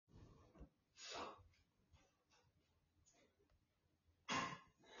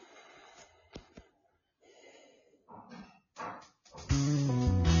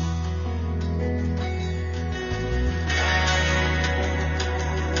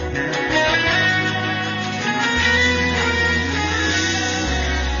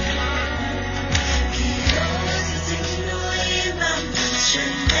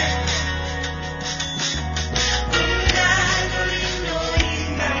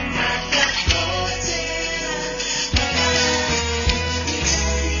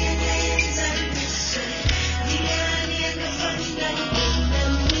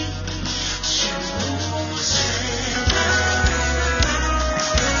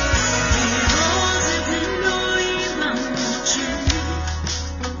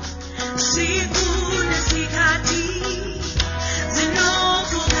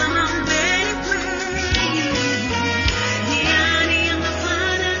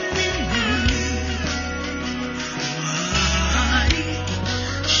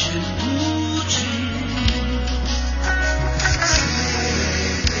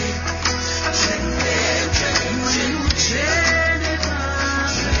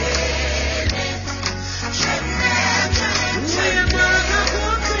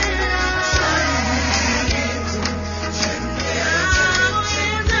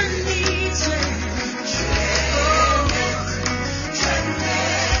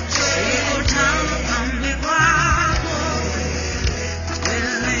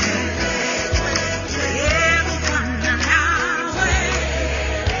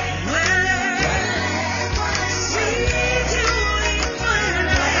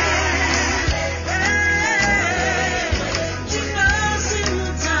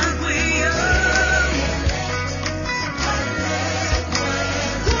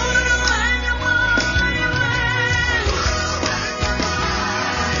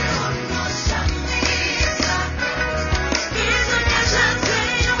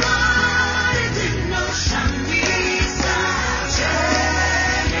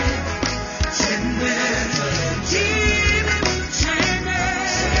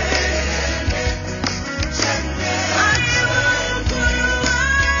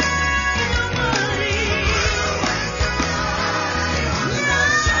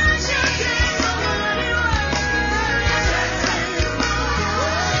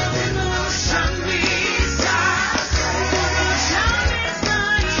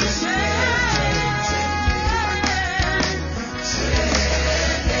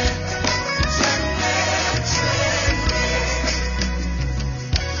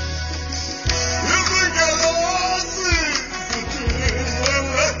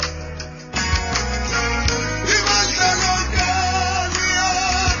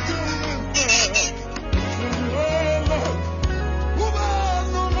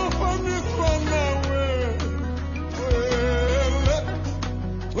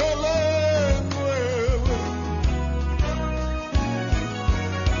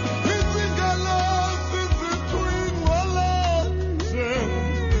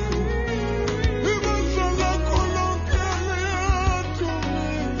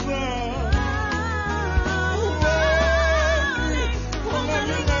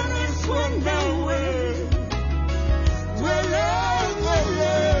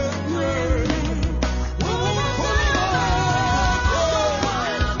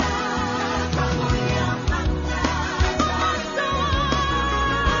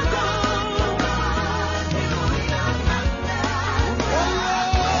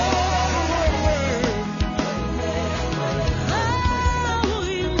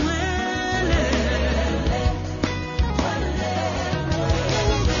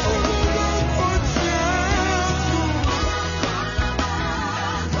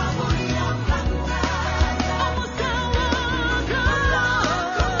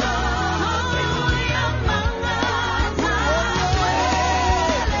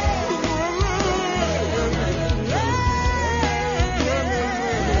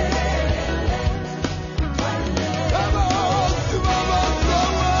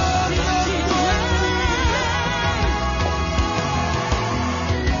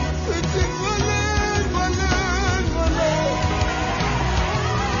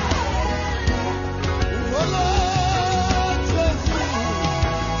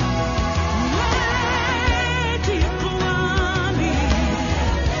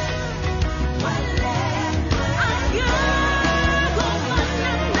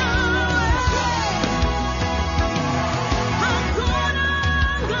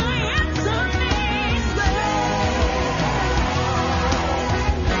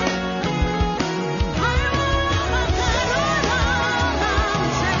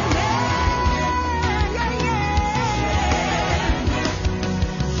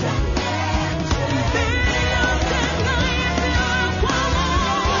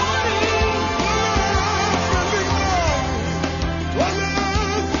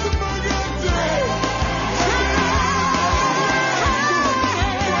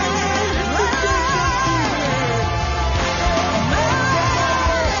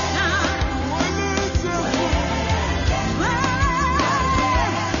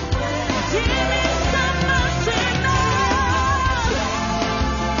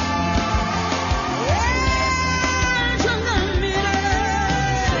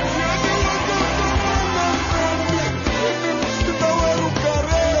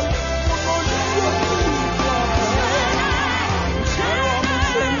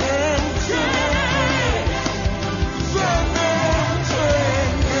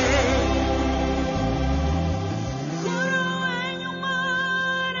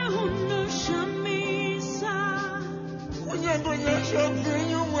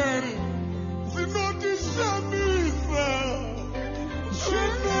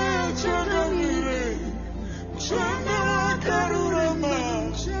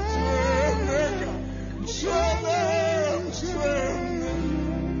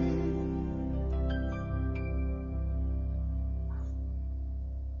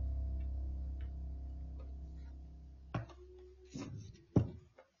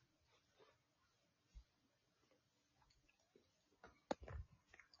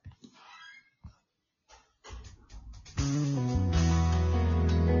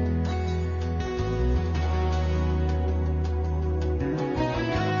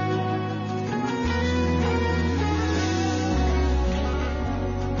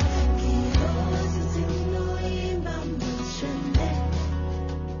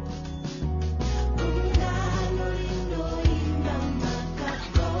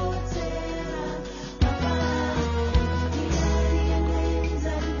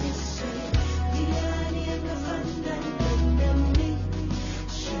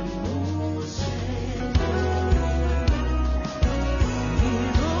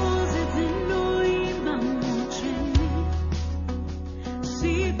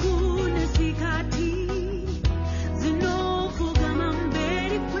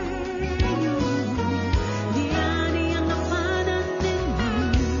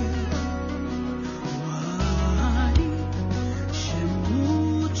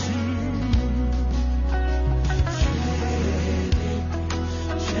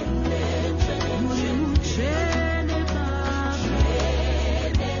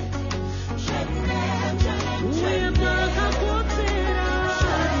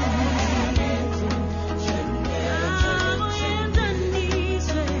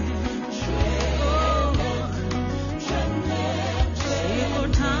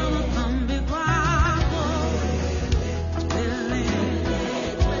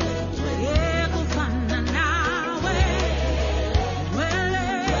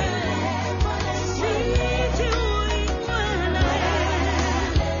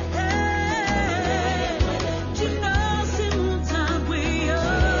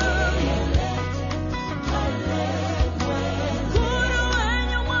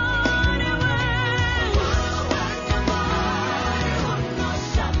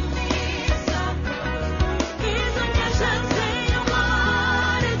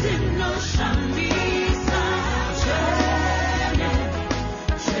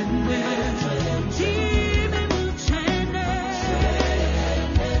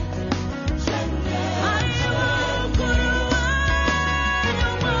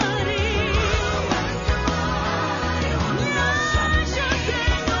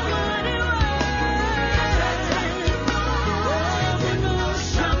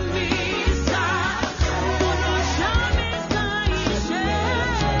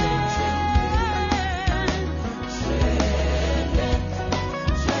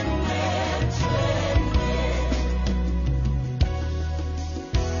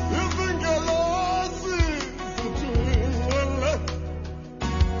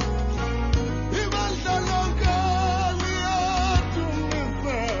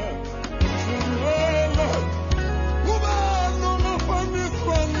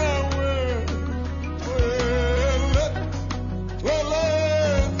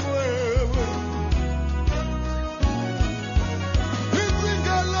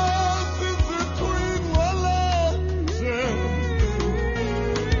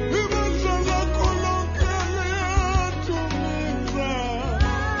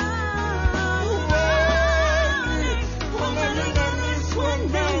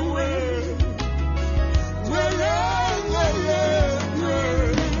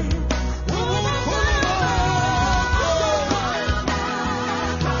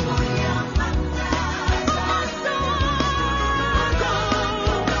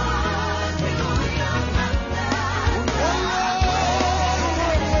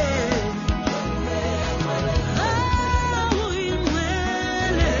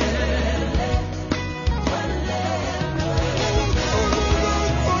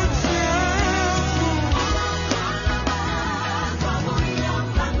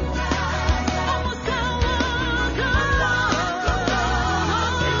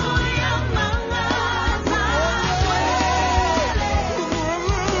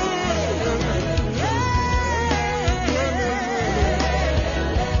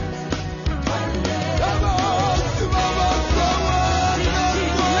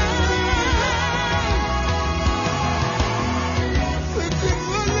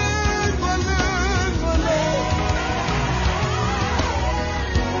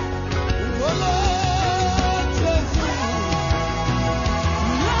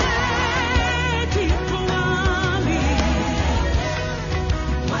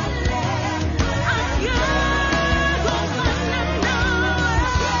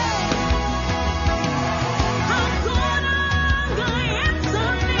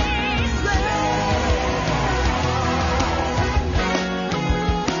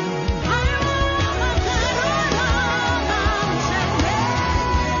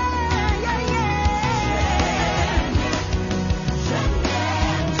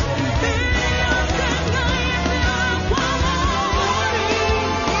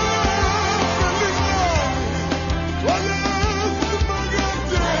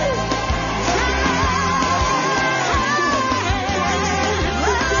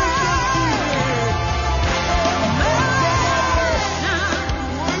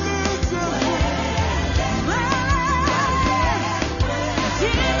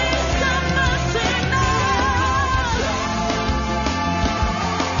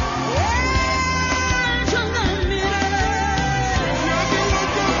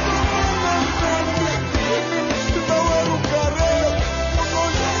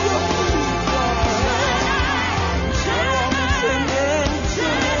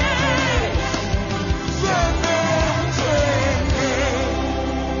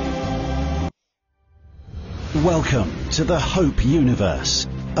Welcome to the Hope Universe,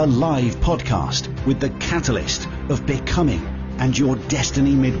 a live podcast with the catalyst of becoming and your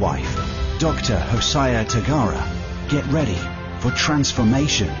destiny midwife, Dr. Hosiah Tagara. Get ready for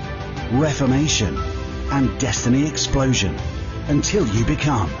transformation, reformation, and destiny explosion until you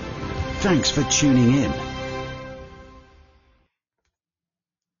become. Thanks for tuning in.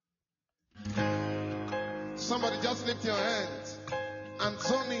 Somebody just lift your hands and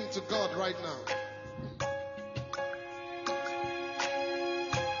turn into God right now.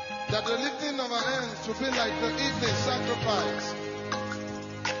 That the lifting of our hands will be like the evening sacrifice.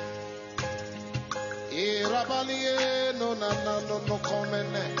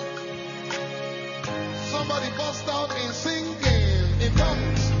 Somebody bust out in singing in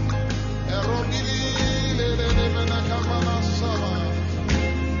tongues.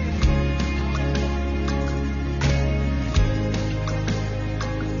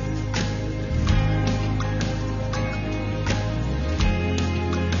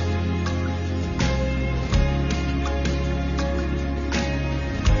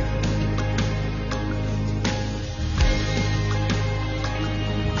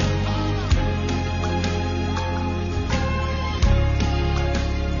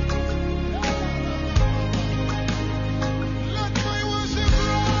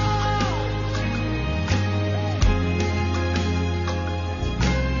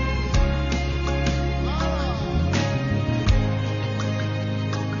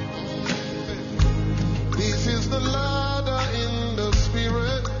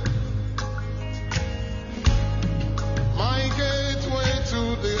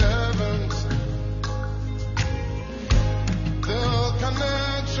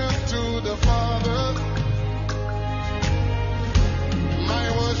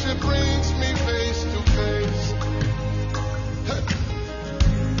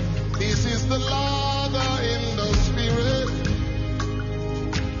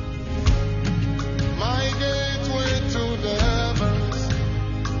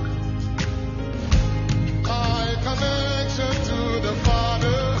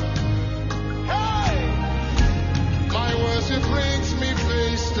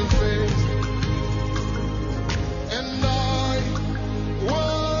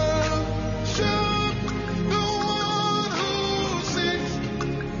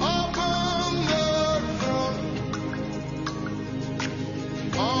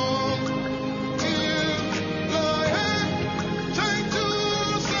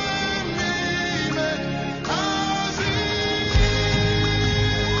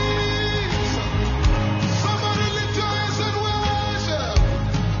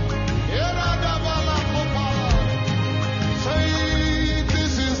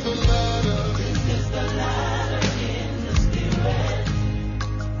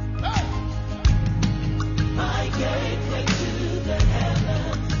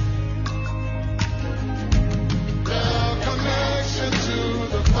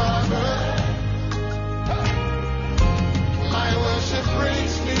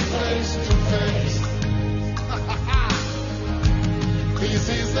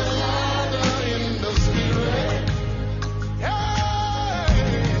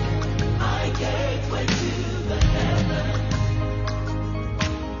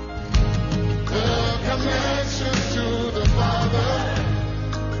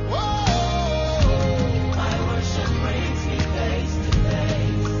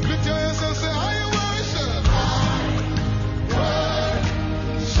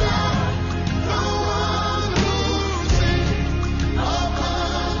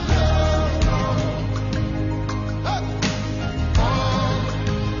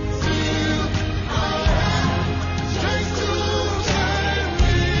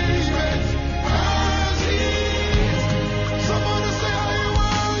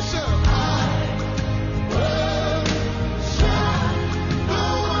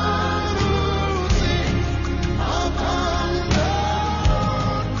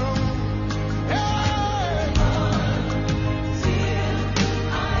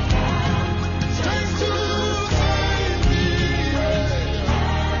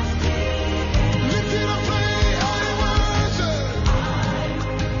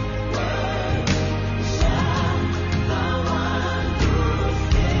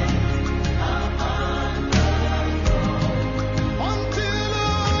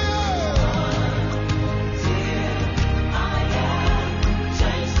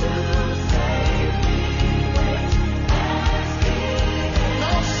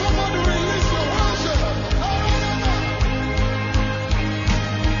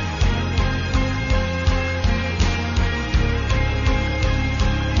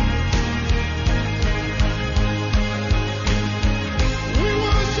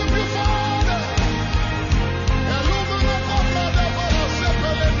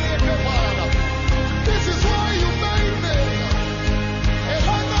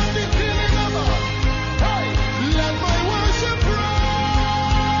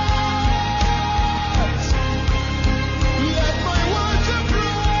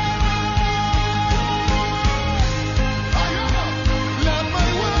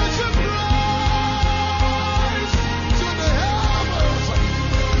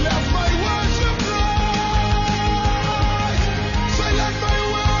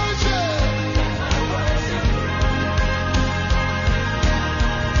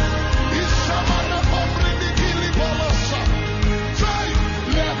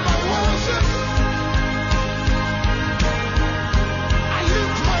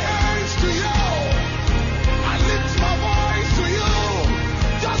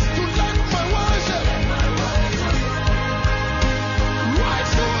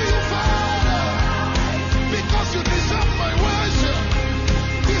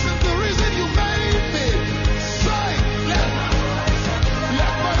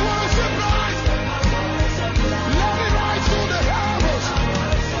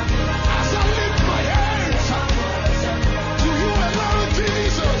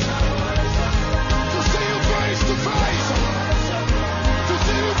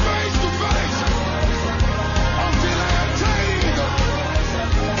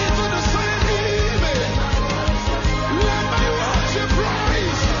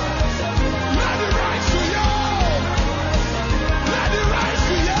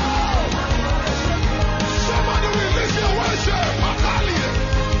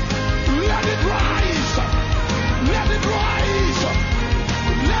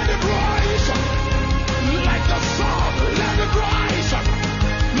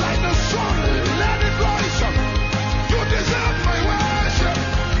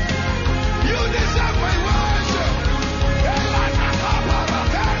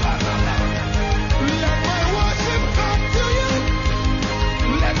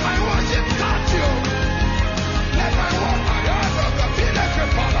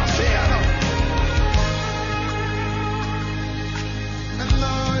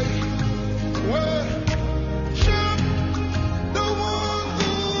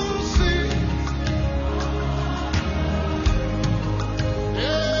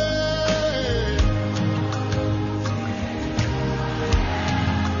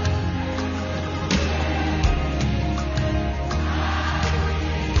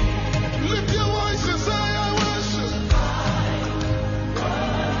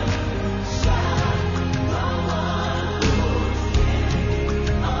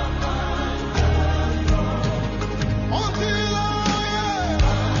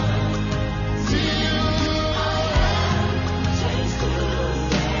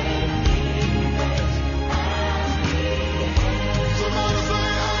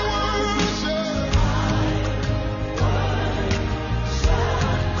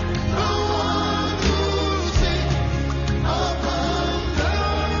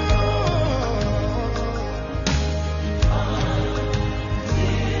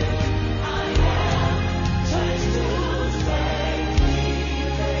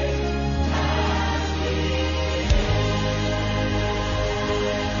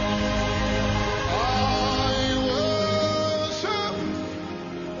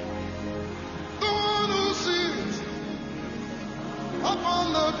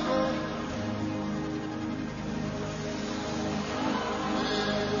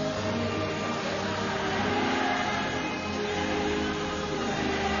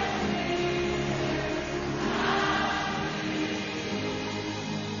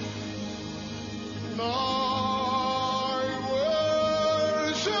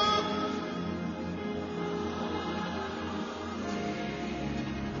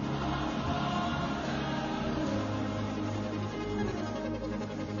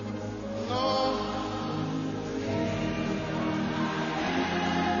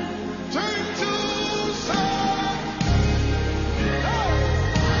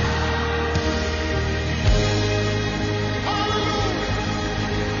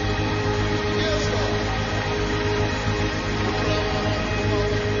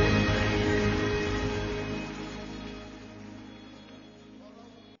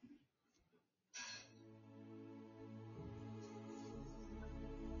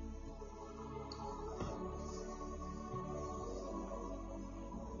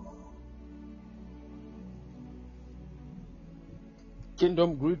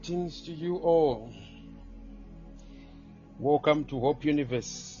 Kingdom greetings to you all. Welcome to Hope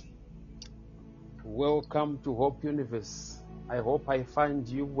Universe. Welcome to Hope Universe. I hope I find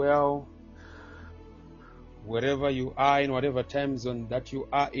you well wherever you are, in whatever time zone that you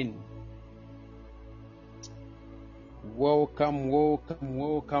are in. Welcome, welcome,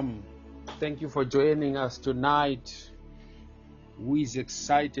 welcome. Thank you for joining us tonight. Who is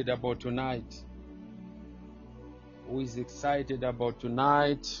excited about tonight? Who is excited about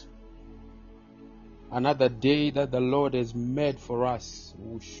tonight? Another day that the Lord has made for us.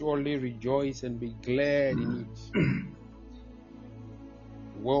 We will surely rejoice and be glad in it.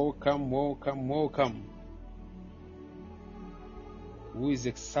 Welcome, welcome, welcome. Who is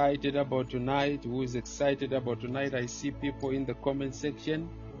excited about tonight? Who is excited about tonight? I see people in the comment section.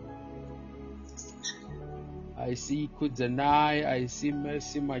 I see Kudzanai. I see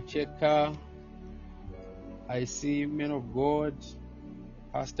Mercy Macheka. I see Men of God.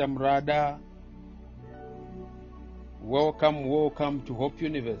 Pastor Mrada. Welcome, welcome to Hope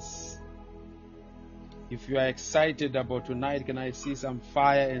Universe. If you are excited about tonight, can I see some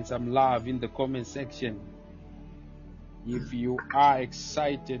fire and some love in the comment section? If you are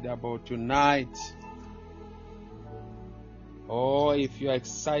excited about tonight, or if you are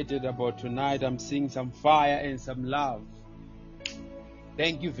excited about tonight, I'm seeing some fire and some love.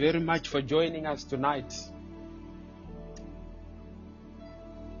 Thank you very much for joining us tonight.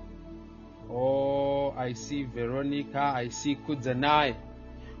 Oh, I see Veronica, I see Kudzanai.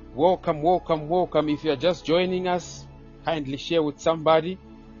 Welcome, welcome, welcome. If you are just joining us, kindly share with somebody.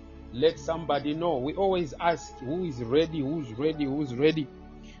 Let somebody know. We always ask who is ready, who's ready, who's ready.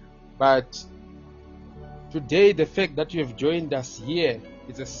 But today, the fact that you have joined us here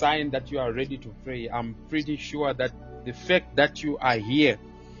is a sign that you are ready to pray. I'm pretty sure that the fact that you are here,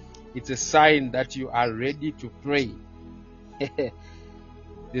 it's a sign that you are ready to pray.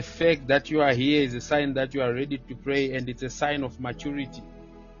 The fact that you are here is a sign that you are ready to pray, and it's a sign of maturity.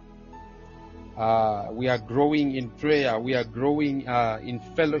 We are growing in prayer. We are growing in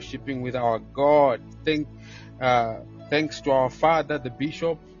fellowshipping with our God. Thanks to our father, the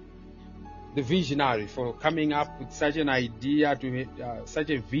bishop, the visionary, for coming up with such an idea,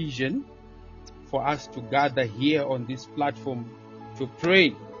 such a vision for us to gather here on this platform to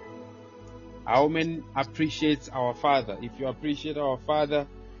pray. How many appreciates our father? If you appreciate our father,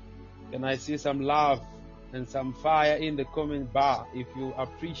 can I see some love and some fire in the comment bar? If you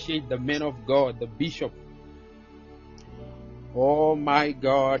appreciate the man of God, the bishop. Oh my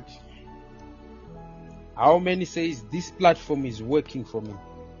God. How many says this platform is working for me?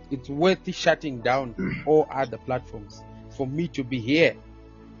 It's worth shutting down all other platforms for me to be here.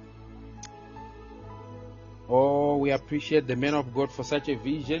 Oh, we appreciate the man of God for such a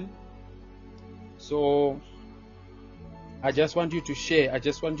vision. So I just want you to share. I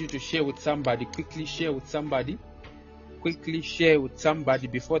just want you to share with somebody. Quickly share with somebody. Quickly share with somebody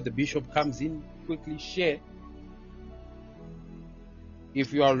before the bishop comes in. Quickly share.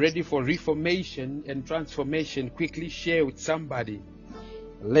 If you are ready for reformation and transformation, quickly share with somebody.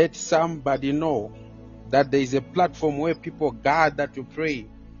 Let somebody know that there is a platform where people gather to pray,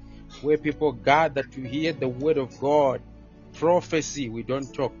 where people gather to hear the word of God. Prophecy, we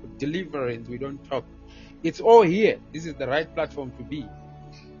don't talk. Deliverance, we don't talk. It's all here. This is the right platform to be.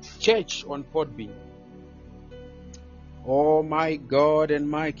 Church on Podbean. Oh my God and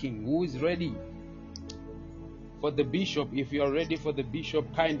my King, who is ready for the bishop? If you are ready for the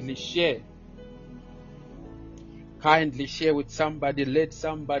bishop, kindly share. Kindly share with somebody. Let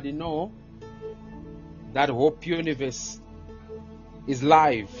somebody know that Hope Universe is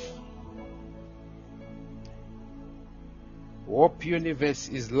live. Hope Universe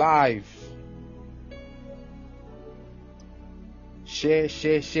is live.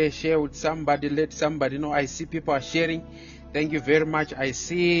 Share with somebody. Let somebody know. I see people are sharing. Thank you very much. I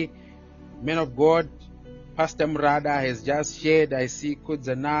see men of God. Pastor Mrada has just shared. I see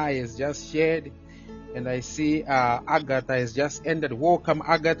Kudzana has just shared. And I see Agatha has just ended. Welcome,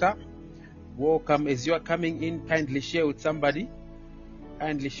 Agatha. Welcome. As you are coming in, kindly share with somebody.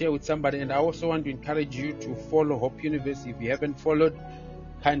 Kindly share with somebody. And I also want to encourage you to follow Hope Universe. If you haven't followed,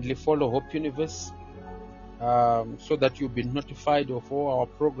 kindly follow Hope Universe. So that you'll be notified of all our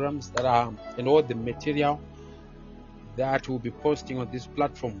programs that are and all the material that we'll be posting on this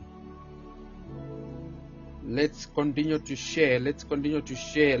platform. Let's continue to share. Let's continue to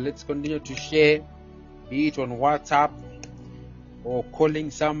share. Let's continue to share, be it on WhatsApp or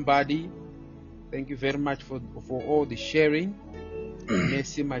calling somebody. Thank you very much for all the sharing.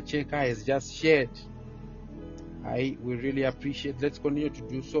 Messi Macheka has just shared. We really appreciate. Let's continue to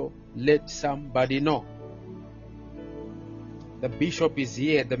do so. Let somebody know. The bishop is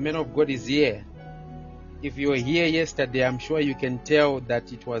here. The man of God is here. If you were here yesterday, I'm sure you can tell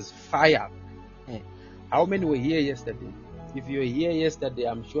that it was fire. How many were here yesterday? If you were here yesterday,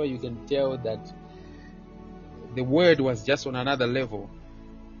 I'm sure you can tell that the word was just on another level.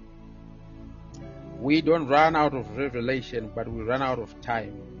 We don't run out of revelation, but we run out of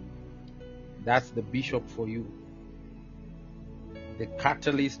time. That's the bishop for you. The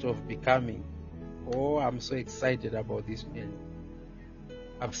catalyst of becoming. Oh, I'm so excited about this man.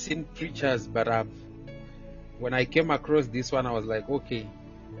 I've seen preachers, but when I came across this one, I was like, okay,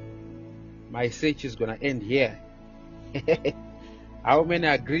 my search is going to end here. How many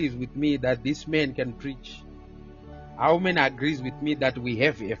agrees with me that this man can preach? How many agrees with me that we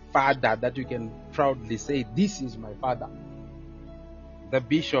have a father that you can proudly say, this is my father? The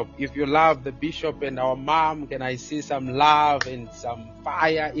bishop. If you love the bishop and our mom, can I see some love and some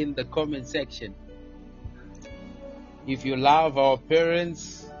fire in the comment section? If you love our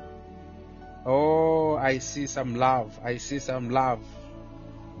parents, oh, I see some love. I see some love.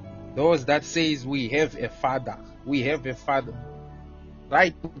 Those that says we have a father. We have a father.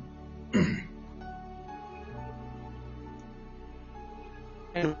 Right?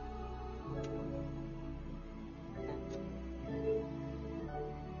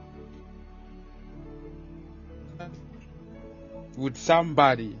 With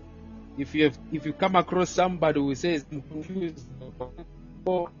somebody, if you come across somebody who says I'm confused,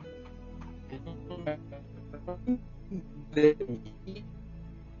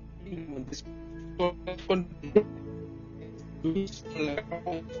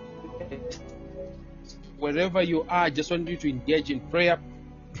 wherever you are, I just want you to engage in prayer.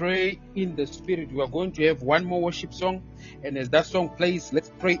 Pray in the spirit. We are going to have one more worship song, and as that song plays,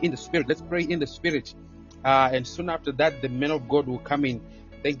 let's pray in the spirit. Let's pray in the spirit. And soon after that, the man of God will come in.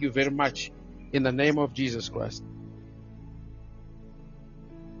 Thank you very much. In the name of Jesus Christ.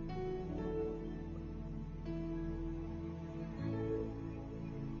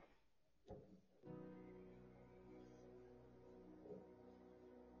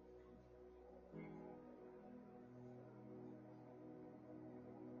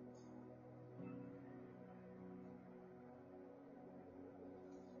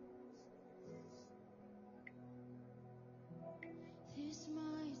 This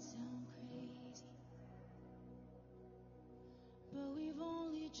might sound crazy, but we've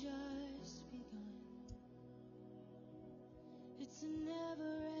only just begun. It's a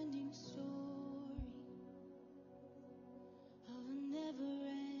never-ending story of a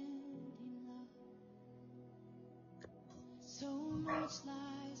never-ending love. So much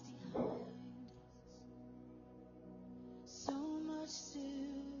lies behind us, so much still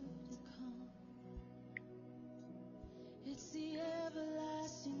to come. It's the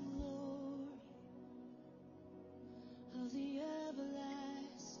everlasting glory of the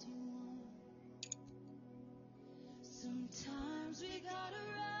everlasting one. Sometimes we gotta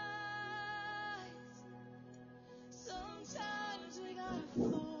rise, sometimes we gotta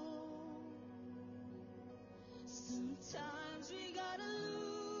fall, sometimes we gotta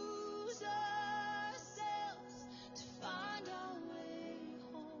lose ourselves to find our way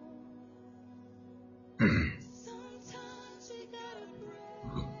home. Sometimes we gotta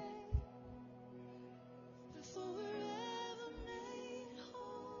break before we're ever made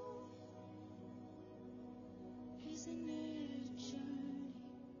whole. Isn't it a journey?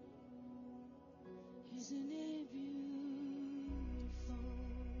 Isn't it beautiful?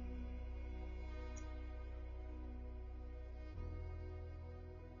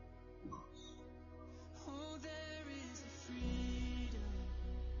 Oh, there is a freedom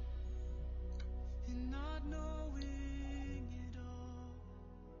in not knowing it all.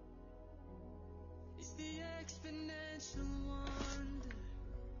 It's the exponential wonder.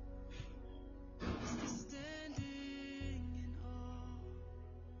 It's the standing in awe.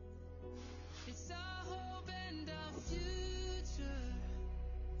 It's our hope and our future.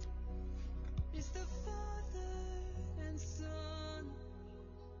 It's the Father and Son.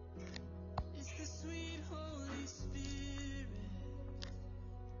 It's the sweet Holy Spirit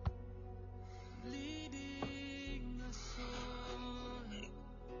leading us on.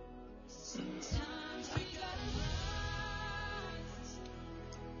 Sometimes we gotta rise,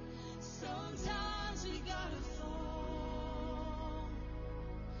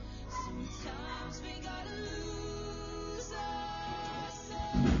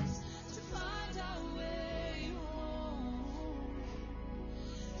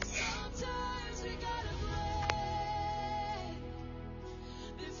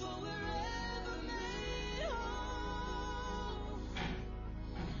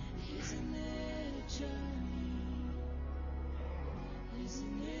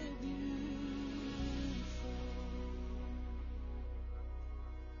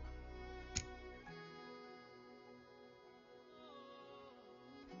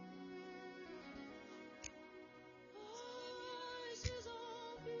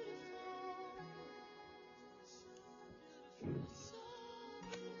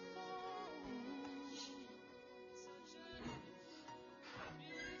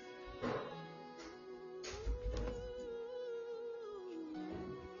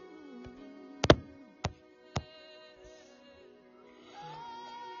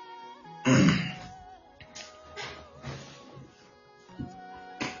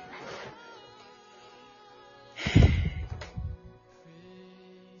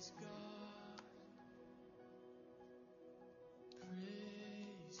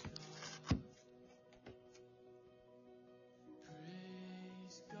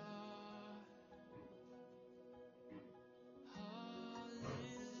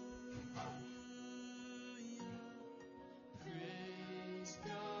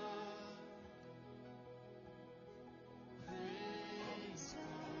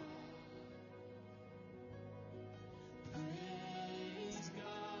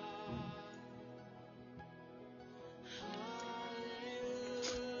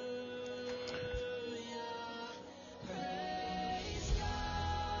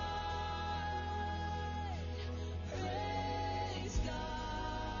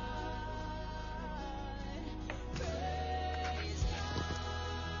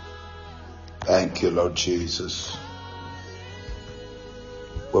 Thank you, Lord Jesus.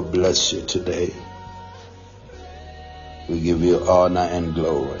 We bless you today. We give you honor and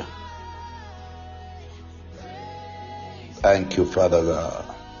glory. Thank you, Father God.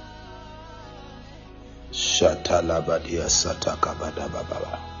 Shatalabadia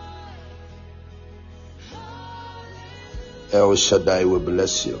satakabadababa. El Shaddai, we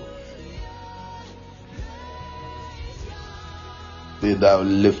bless you. Be thou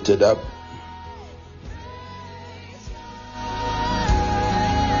lifted up.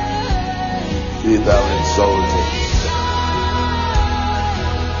 Be thou exalted.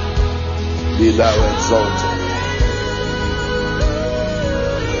 Be thou exalted.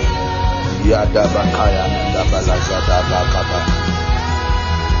 Yada bakaya nanda balazada bakaba.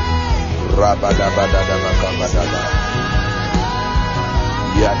 Rabada badada bakabada.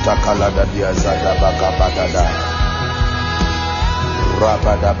 Yata kalada diazada bakabada.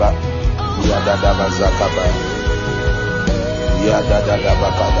 Rabada ba. Yada daba zakaba. Yada dada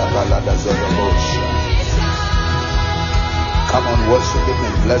bakada balada zodobosha. Come on, worship him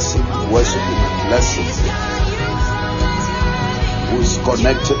and bless him. Worship him and bless him. Who's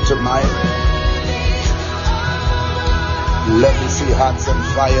connected tonight? Let me see hearts on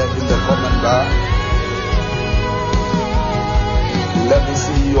fire in the comment bar. Let me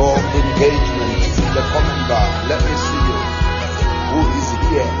see your engagement in the comment bar. Let me see you. Who is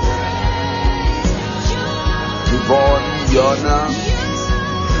here? Yvonne, Yona,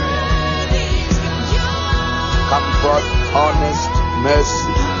 Comfort, Honest,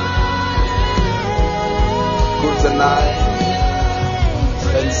 Mercy, Kuzanai,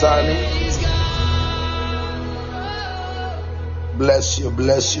 Pensani. Bless you,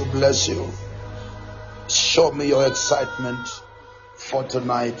 bless you, bless you. Show me your excitement for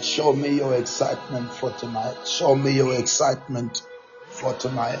tonight. Show me your excitement for tonight. Show me your excitement for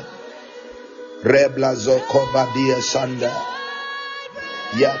tonight. Rebla Zokobadia Sanda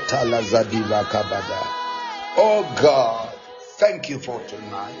Yatala Zadiva Kabada. Oh God, thank you for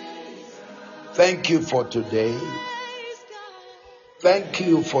tonight. Thank you for today. Thank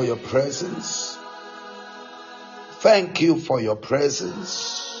you for your presence. Thank you for your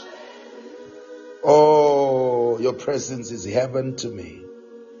presence. Oh, your presence is heaven to me.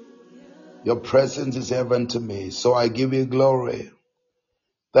 Your presence is heaven to me. So I give you glory.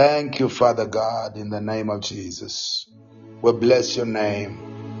 Thank you, Father God, in the name of Jesus. We bless your name.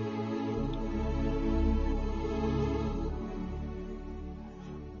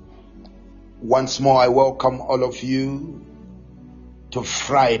 Once more, I welcome all of you to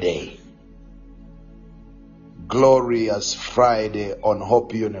Friday. Glorious Friday on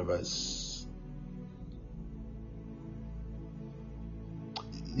Hope Universe.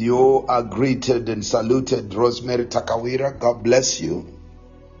 You are greeted and saluted, Rosemary Takawira. God bless you.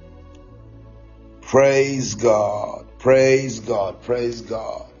 Praise God. Praise God. Praise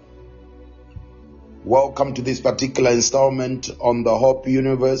God. Welcome to this particular installment on the Hope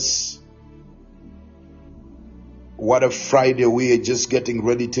Universe. What a Friday we are just getting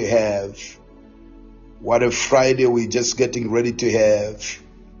ready to have. What a Friday we're just getting ready to have.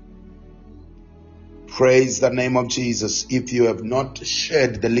 Praise the name of Jesus. If you have not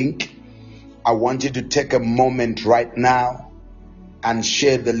shared the link, I want you to take a moment right now and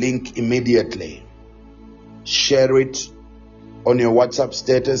share the link immediately. Share it on your WhatsApp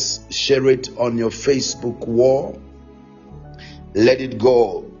status. Share it on your Facebook wall. Let it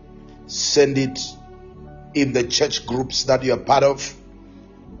go. Send it in the church groups that you are part of.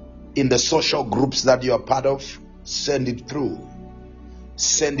 In the social groups that you are part of. Send it through.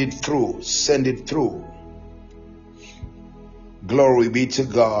 Send it through. Send it through. Glory be to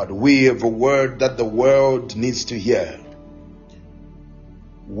God. We have a word that the world needs to hear.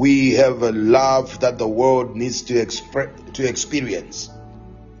 We have a love that the world needs to experience.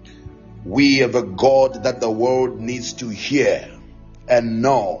 We have a God that the world needs to hear and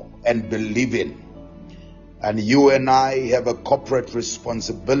know and believe in. And you and I have a corporate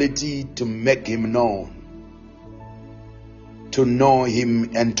responsibility to make him known. To know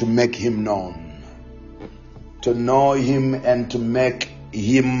him and to make him known. To know him and to make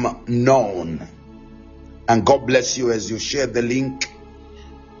him known. And God bless you as you share the link.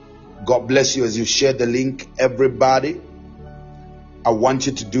 God bless you as you share the link. Everybody, I want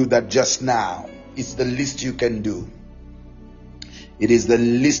you to do that just now. It's the least you can do. It is the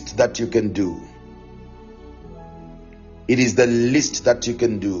least that you can do. It is the least that you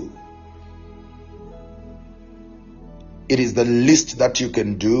can do. It is the least that you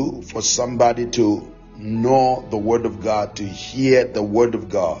can do for somebody to know the word of God, to hear the word of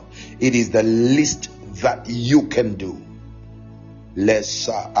God. It is the least that you can do.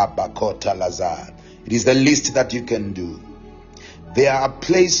 Lesa abakota lazar. It is the least that you can do. There are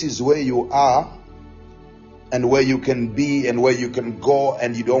places where you are and where you can be and where you can go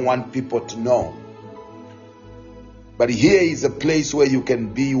and you don't want people to know. But here is a place where you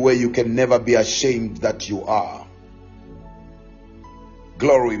can be, where you can never be ashamed that you are.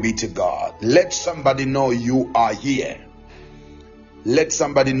 Glory be to God. Let somebody know you are here. Let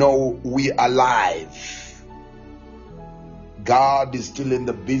somebody know we are alive. God is still in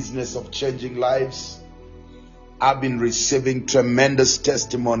the business of changing lives. I've been receiving tremendous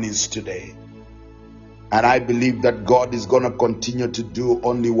testimonies today. And I believe that God is going to continue to do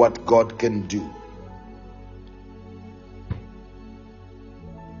only what God can do.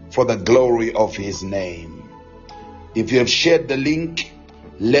 For the glory of His name. If you have shared the link,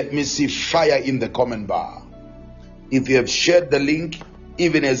 let me see fire in the comment bar. If you have shared the link,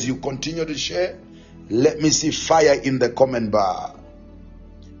 even as you continue to share, let me see fire in the comment bar.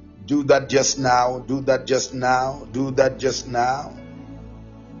 Do that just now. Do that just now. Do that just now.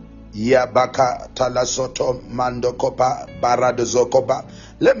 Yabaka talasoto mandokopa baradozokopa.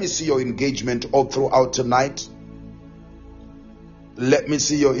 Let me see your engagement all throughout tonight. Let me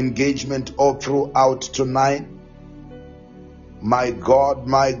see your engagement all throughout tonight. My God,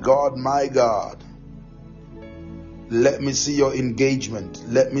 my God, my God. Let me see your engagement.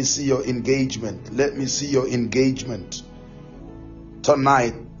 Let me see your engagement. Let me see your engagement.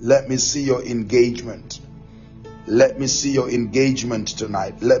 Tonight, let me see your engagement. Let me see your engagement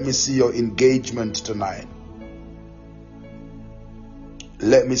tonight. Let me see your engagement tonight.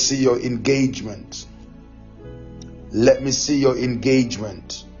 Let me see your engagement. Let me see your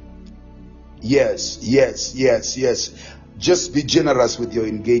engagement. Yes, yes, yes, yes. Just be generous with your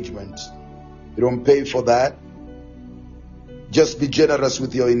engagement. You don't pay for that. Just be generous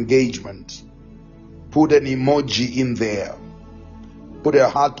with your engagement. Put an emoji in there. Put a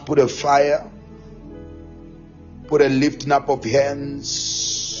heart, put a fire. Put a lifting up of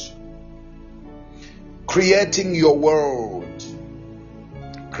hands. Creating your world.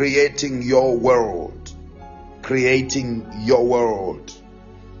 Creating your world. Creating your world.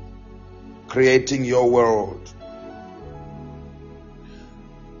 Creating your world.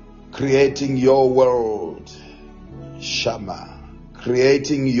 Creating your world. Shama.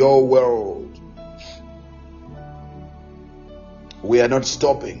 Creating your world. We are not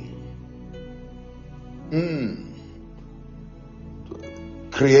stopping.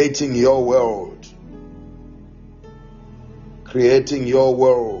 Creating your world. Creating your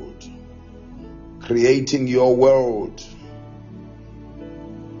world. Creating your world.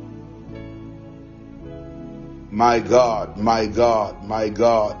 My God, my God, my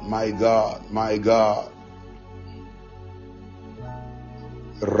God, my God, my God.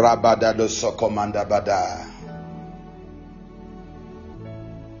 Rabadado sokomanda bada.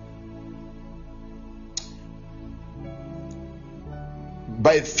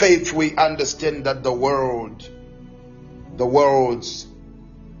 By faith we understand that the world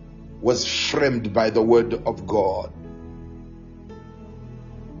was framed by the word of God.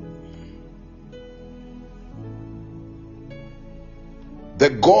 The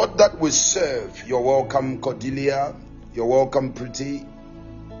God that we serve, you're welcome Cordelia, you're welcome Pretty.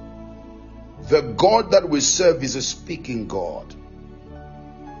 The God that we serve is a speaking God.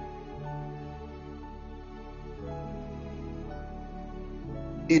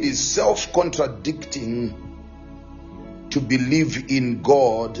 It is self-contradicting to believe in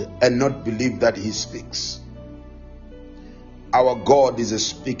God and not believe that He speaks. Our God is a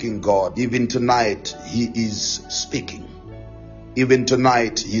speaking God. Even tonight, He is speaking. Even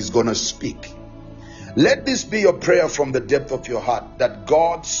tonight, He's going to speak. Let this be your prayer from the depth of your heart, that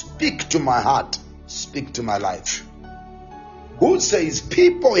God, speak to my heart, speak to my life. Who says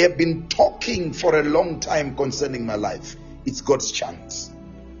people have been talking for a long time concerning my life? It's God's chance.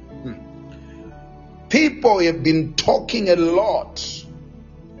 People have been talking a lot,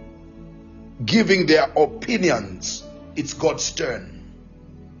 giving their opinions. It's God's turn.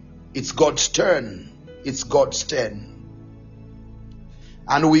 It's God's turn. It's God's turn.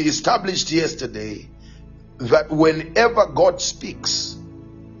 And we established yesterday that whenever God speaks,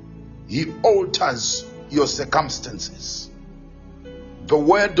 He alters your circumstances. The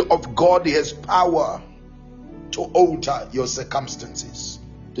word of God has power to alter your circumstances,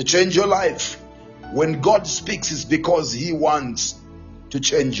 to change your life. When God speaks, it's because He wants to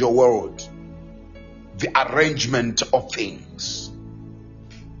change your world, the arrangement of things.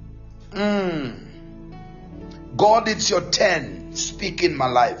 God, it's your turn. Speak in my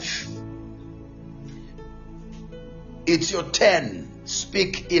life. It's your turn.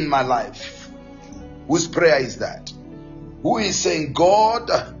 Speak in my life. Whose prayer is that? who is saying, God,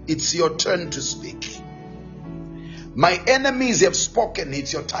 it's your turn to speak. My enemies have spoken,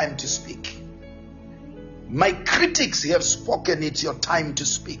 it's your time to speak. My critics have spoken, it's your time to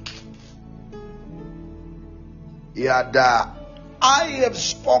speak. Yada. I have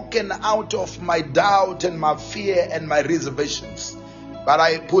spoken out of my doubt and my fear and my reservations, but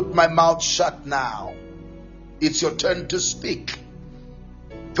I put my mouth shut now. It's your turn to speak.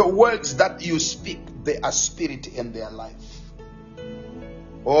 The words that you speak, they are spirit in their life.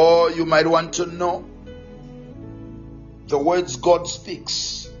 Oh, you might want to know, the words God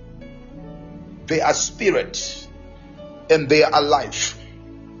speaks, they are spirit and they are life.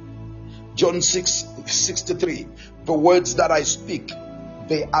 John 6:63. The words that I speak,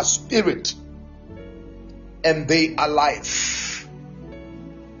 they are spirit and they are life.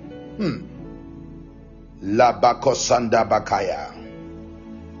 La bakosanda bakaya.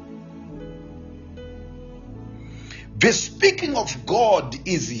 The speaking of God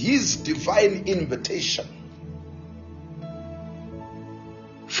is His divine invitation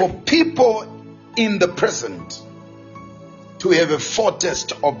for people in the present to have a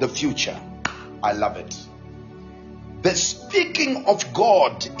foretaste of the future. I love it. The speaking of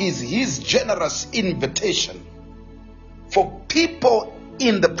God is His generous invitation for people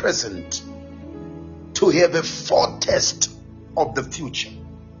in the present to have a foretaste of the future.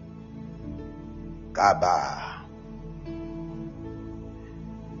 Gaba.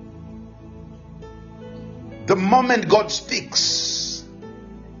 The moment God speaks,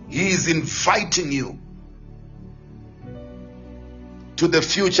 He is inviting you to the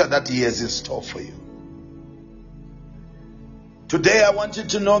future that He has in store for you. Today I want you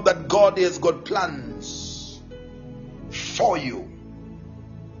to know that God has got plans for you.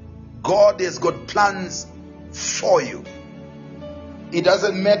 God has got plans for you. It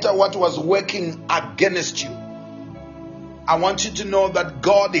doesn't matter what was working against you. I want you to know that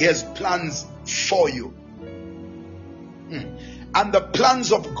God has plans for you. And the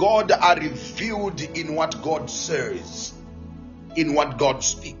plans of God are revealed in what God says, in what God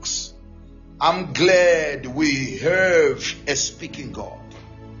speaks. I'm glad we have a speaking God.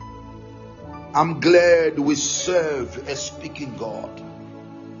 I'm glad we serve a speaking God.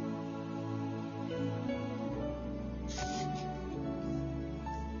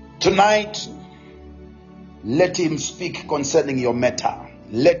 Tonight, let Him speak concerning your matter.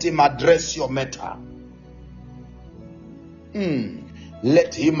 Let Him address your matter.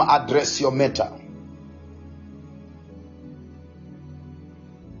 Let Him address your matter.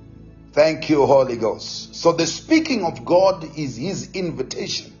 Thank you, Holy Ghost. So the speaking of God is His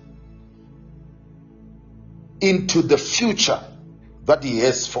invitation into the future that He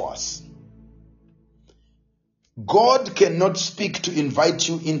has for us. God cannot speak to invite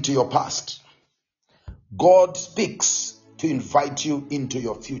you into your past. God speaks to invite you into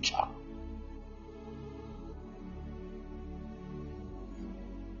your future.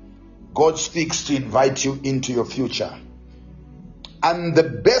 God speaks to invite you into your future. And the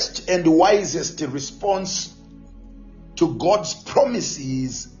best and wisest response to God's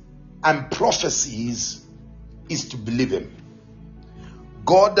promises and prophecies is to believe Him.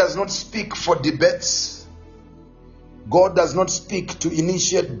 God does not speak for debates. God does not speak to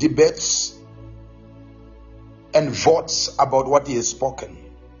initiate debates and votes about what He has spoken.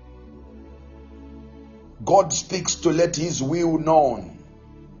 God speaks to let His will known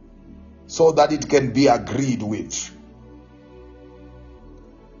so that it can be agreed with.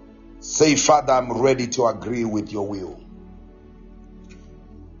 Say, Father, I'm ready to agree with your will.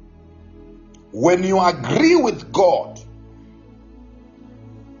 When you agree with God,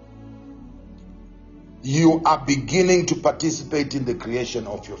 you are beginning to participate in the creation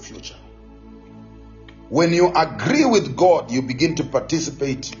of your future. When you agree with God, you begin to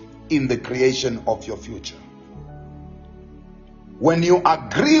participate in the creation of your future. When you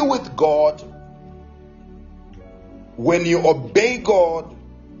agree with God, when you obey God,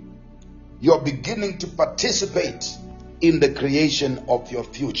 you're beginning to participate in the creation of your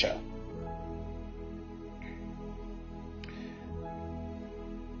future.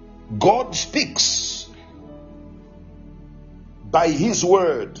 God speaks by His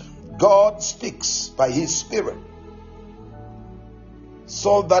word. God speaks by His Spirit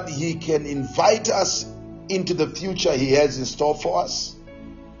so that He can invite us into the future He has in store for us.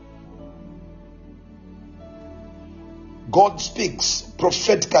 God speaks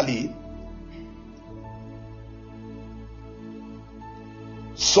prophetically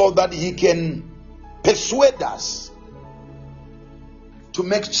so that He can persuade us to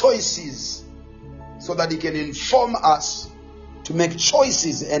make choices, so that He can inform us to make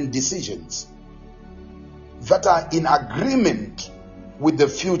choices and decisions. that are in agreement with the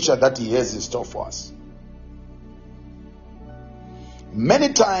future that He has in store for us.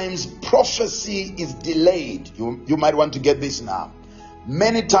 Many times prophecy is delayed. You might want to get this now.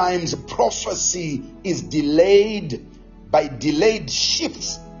 Many times prophecy is delayed by delayed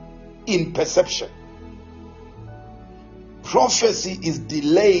shifts in perception. Prophecy is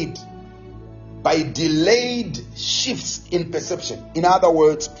delayed by delayed shifts in perception. In other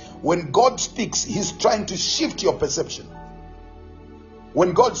words, when God speaks, He's trying to shift your perception.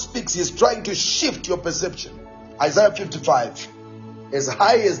 When God speaks, He's trying to shift your perception. Isaiah 55. As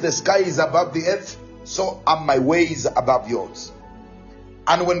high as the sky is above the earth, so are my ways above yours.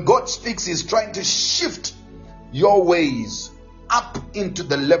 And when God speaks, He's trying to shift your ways up into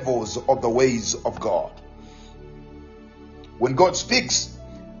the levels of the ways of God. When God speaks,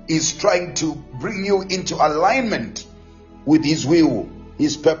 He's trying to bring you into alignment with His will,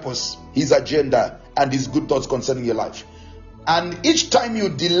 His purpose, His agenda, and His good thoughts concerning your life. And each time you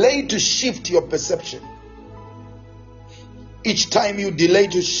delay to shift your perception, each time you delay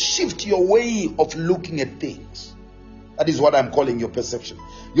to shift your way of looking at things, that is what I'm calling your perception.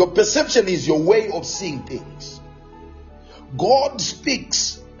 Your perception is your way of seeing things. God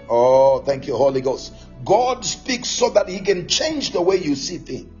speaks. Oh, thank you, Holy Ghost. God speaks so that He can change the way you see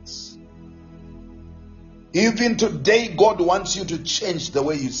things. Even today, God wants you to change the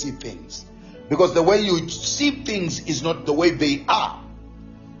way you see things. Because the way you see things is not the way they are.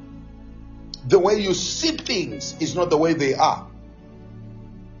 The way you see things is not the way they are.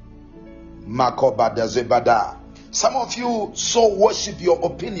 Makobada zebada. Some of you so worship your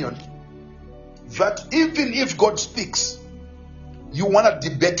opinion that even if God speaks, you want to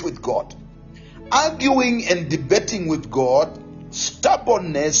debate with God. Arguing and debating with God,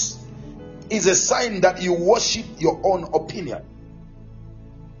 stubbornness is a sign that you worship your own opinion.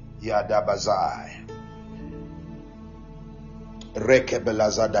 Yadabazai.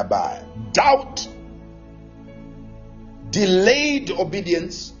 Rekebelazadabai. Doubt, delayed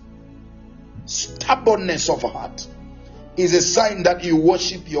obedience, stubbornness of heart is a sign that you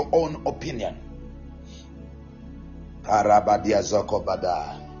worship your own opinion.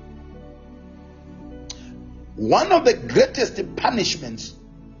 One of the greatest punishments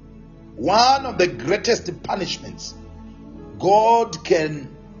God can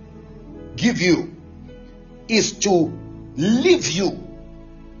give you is to leave you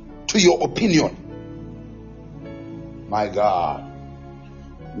to your opinion. My God.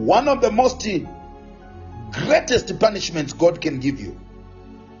 One of the most greatest punishments God can give you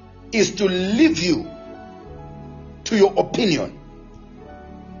is to leave you to your opinion.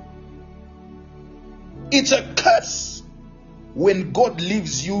 It's a curse when God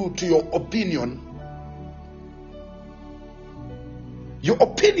leaves you to your opinion. Your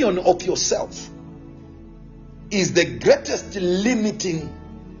opinion of yourself is the greatest limiting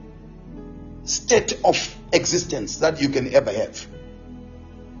state of existence that you can ever have.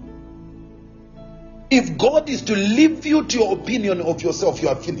 If God is to leave you to your opinion of yourself, you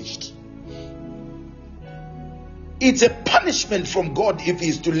are finished. It's a punishment from God if He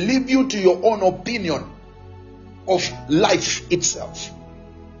is to leave you to your own opinion of life itself.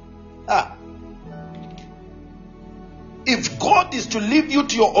 If God is to leave you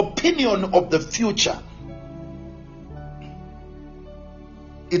to your opinion of the future,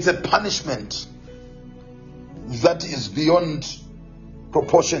 it's a punishment that is beyond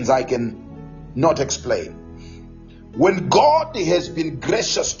proportions I can not explain. When God has been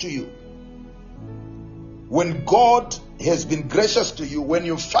gracious to you, when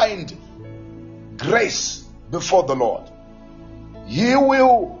you find grace before the Lord, He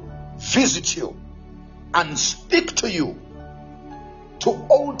will visit you and speak to you to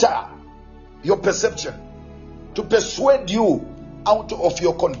alter your perception, to persuade you out of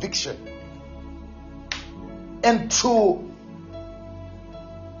your conviction, and to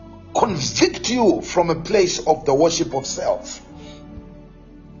convict you from a place of the worship of self.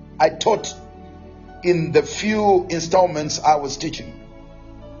 I taught in the few installments I was teaching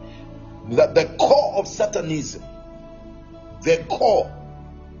that the core of Satanism,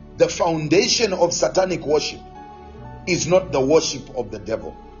 the foundation of satanic worship is not the worship of the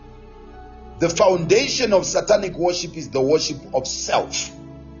devil. The foundation of satanic worship is the worship of self.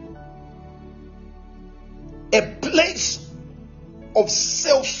 A place of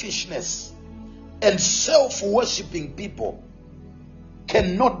selfishness and self-worshipping people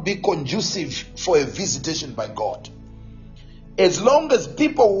cannot be conducive for a visitation by God. As long as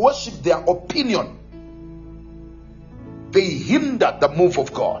people worship their opinion, they hinder the move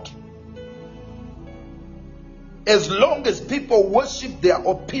of God. As long as people worship their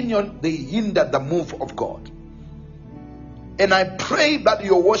opinion, they hinder the move of God. And I pray that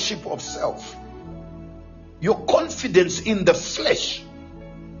your worship of self, your confidence in the flesh,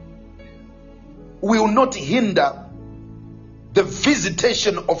 will not hinder the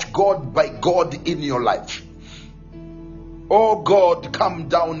visitation of God by God in your life. Oh God, come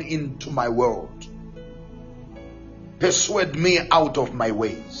down into my world. Persuade me out of my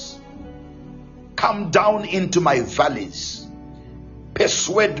ways. Come down into my valleys.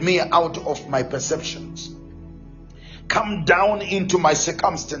 Persuade me out of my perceptions. Come down into my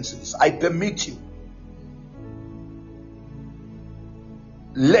circumstances. I permit you.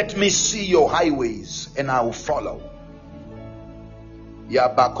 Let me see your highways and I will follow.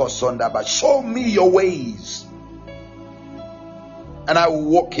 Yabakosondaba. Show me your ways and I will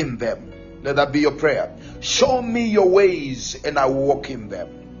walk in them. Let that be your prayer. Show me your ways and I will walk in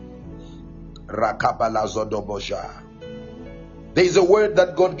them. Rakabalazodobosha. There is a word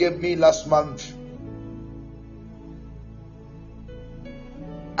that God gave me last month.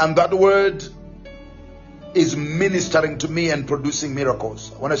 And that word is ministering to me and producing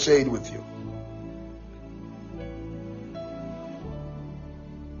miracles. I want to share it with you.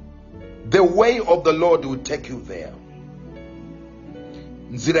 The way of the Lord will take you there.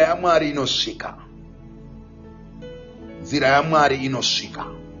 Nzira ya mwari inoshika. Nzira ya mwari inoshika.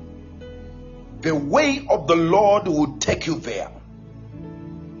 The way of the Lord will take you there.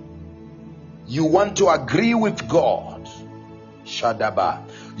 You want to agree with God. Shadaba.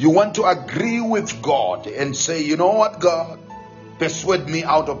 You want to agree with God and say, you know what, God? Persuade me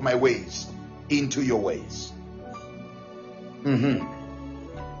out of my ways into your ways.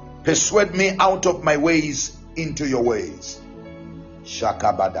 Persuade me out of my ways into your ways.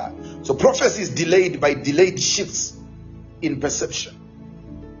 Shakabada. So prophecy is delayed by delayed shifts in perception.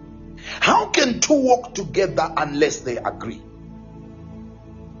 How can two walk together unless they agree?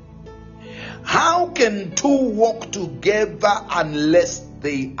 How can two walk together unless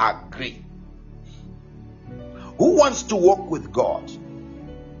they agree? Who wants to walk with God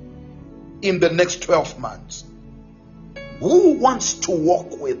in the next 12 months? Who wants to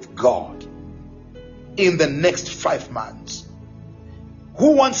walk with God in the next 5 months?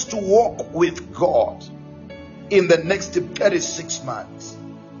 Who wants to walk with God in the next 36 months?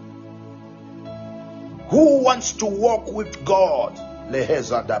 Who wants to walk with God,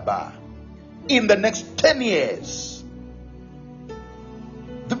 Lehezadaba, in the next 10 years?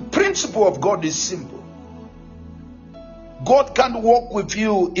 The principle of God is simple. God can't walk with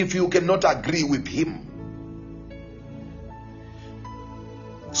you if you cannot agree with Him.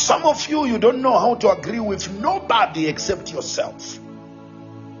 Some of you, you don't know how to agree with nobody except yourself.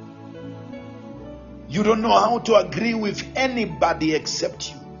 You don't know how to agree with anybody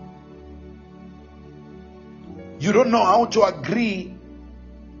except you. You don't know how to agree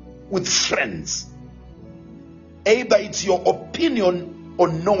with friends. Either it's your opinion or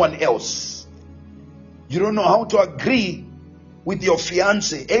no one else. You don't know how to agree with your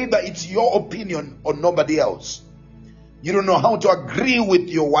fiance. Either it's your opinion or nobody else. You don't know how to agree with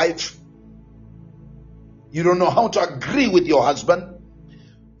your wife. You don't know how to agree with your husband.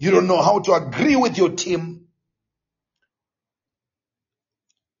 You don't know how to agree with your team.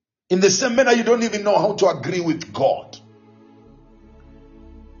 In the same manner, you don't even know how to agree with God.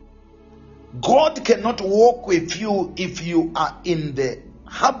 God cannot walk with you if you are in the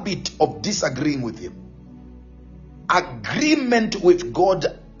habit of disagreeing with Him. Agreement with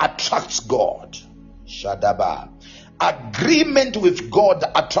God attracts God. Shadaba. Agreement with God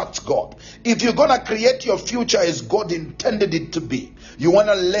attracts God. If you're going to create your future as God intended it to be, you want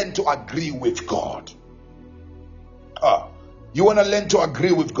to learn to agree with God. You want to learn to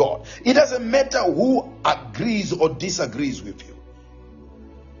agree with God. It doesn't matter who agrees or disagrees with you.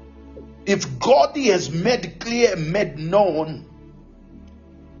 If God has made clear, made known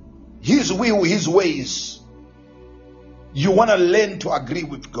His will, His ways, you want to learn to agree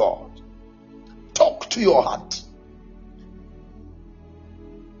with God. Talk to your heart.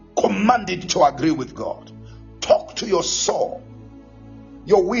 Command it to agree with God. Talk to your soul,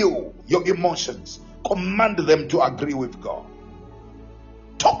 your will, your emotions. Command them to agree with God.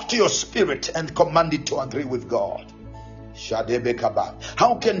 Talk to your spirit and command it to agree with God.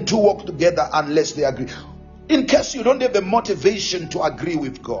 How can two walk together unless they agree? In case you don't have a motivation to agree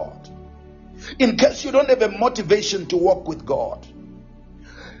with God, in case you don't have a motivation to walk with God,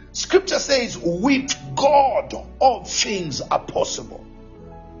 Scripture says, with God all things are possible.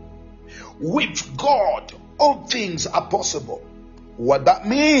 With God all things are possible. What that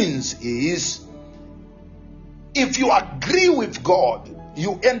means is, if you agree with God,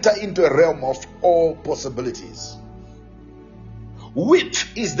 you enter into a realm of all possibilities.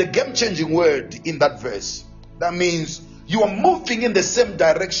 With is the game-changing word in that verse. That means you are moving in the same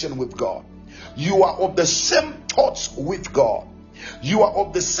direction with God. You are of the same thoughts with God. You are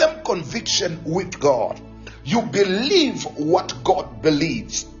of the same conviction with God. You believe what God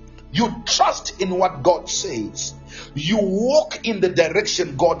believes. You trust in what God says. You walk in the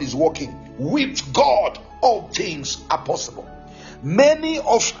direction God is walking. With God, all things are possible. Many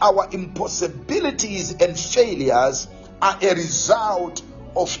of our impossibilities and failures are a result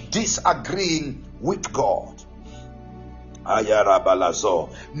of disagreeing with God.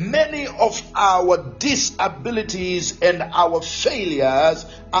 Many of our disabilities and our failures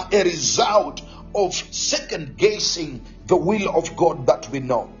are a result of second guessing the will of God that we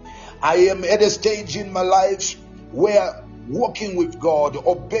know. I am at a stage in my life where walking with God,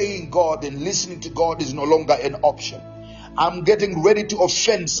 obeying God, and listening to God is no longer an option. I'm getting ready to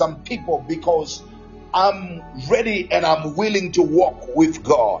offend some people because I'm ready and I'm willing to walk with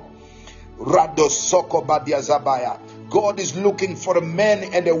God. God is looking for a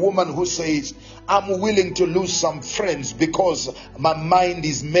man and a woman who says, I'm willing to lose some friends because my mind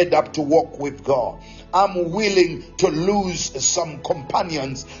is made up to walk with God. I'm willing to lose some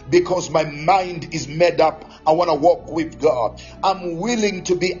companions because my mind is made up. I want to walk with God. I'm willing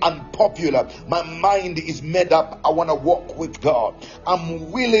to be unpopular. My mind is made up. I want to walk with God.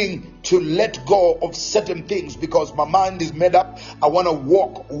 I'm willing to let go of certain things because my mind is made up. I want to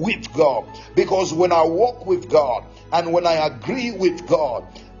walk with God. Because when I walk with God and when I agree with God,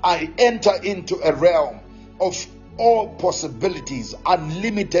 I enter into a realm of all possibilities,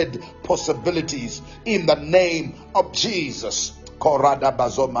 unlimited possibilities in the name of Jesus. Korada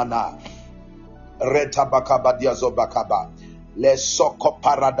bazomana. Retabaka badiazobakaba. Lesoko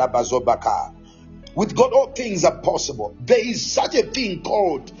parada bazobaka. With God, all things are possible. There is such a thing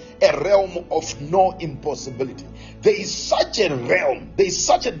called a realm of no impossibility. There is such a realm, there is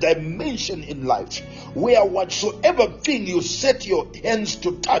such a dimension in life where whatsoever thing you set your hands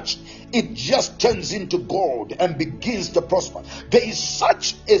to touch, it just turns into gold and begins to prosper. There is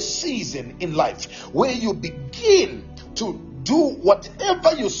such a season in life where you begin to do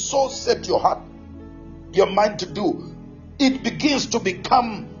whatever you so set your heart, your mind to do. It begins to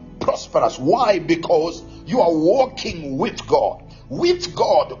become prosperous. Why? Because you are walking with God. With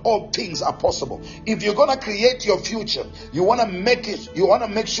God, all things are possible. If you're going to create your future, you want to make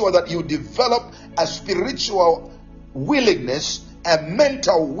sure that you develop a spiritual willingness, a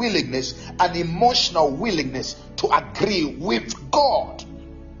mental willingness, an emotional willingness to agree with God.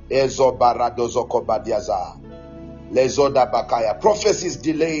 Prophecy is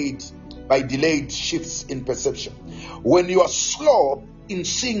delayed by delayed shifts in perception. When you are slow in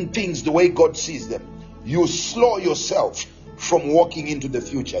seeing things the way God sees them, you slow yourself from walking into the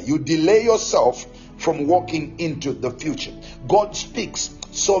future. You delay yourself from walking into the future. God speaks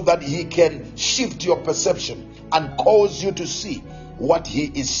so that he can shift your perception and cause you to see what he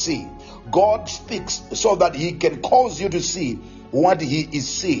is seeing. God speaks so that he can cause you to see what he is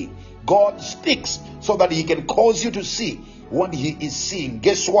seeing. God speaks so that he can cause you to see what he is seeing.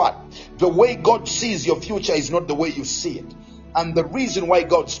 Guess what? The way God sees your future is not the way you see it. And the reason why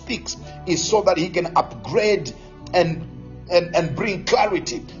God speaks is so that he can upgrade and bring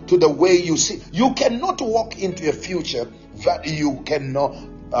clarity to the way you see. You cannot walk into a future that you cannot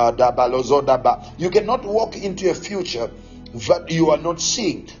you cannot walk into a future that you are not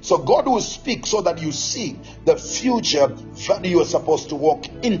seeing. So God will speak so that you see the future that you are supposed to walk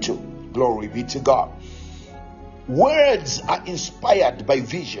into. Glory be to God. Words are inspired by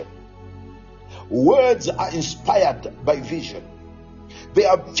vision. Words are inspired by vision. There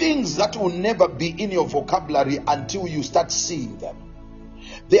are things that will never be in your vocabulary until you start seeing them.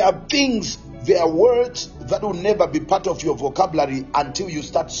 There are words that will never be part of your vocabulary until you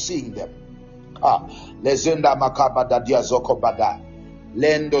start seeing them. Lezenda makabada dia zokobada.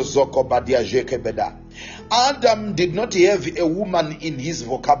 Lendo zokobadia jekebeda. Adam did not have a woman in his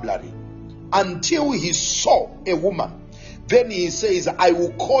vocabulary until he saw a woman. Then he says, I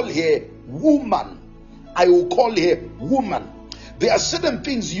will call her woman. I will call her woman. There are certain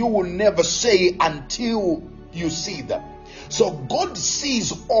things you will never say until you see them. So God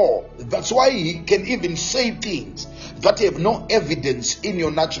sees all. That's why he can even say things that have no evidence in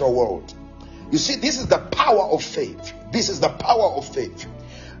your natural world. You see, this is the power of faith. This is the power of faith.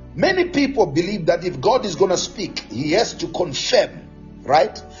 Many people believe that if God is going to speak, he has to confirm,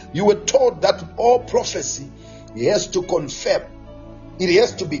 right? You were told that all prophecy, he has to confirm. it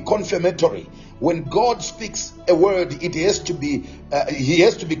has to be confirmatory. When God speaks a word, it has to be he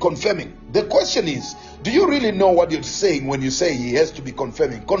has to be confirming. The question is, do you really know what you're saying when you say he has to be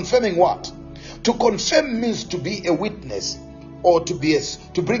confirming? Confirming what? To confirm means to be a witness, or to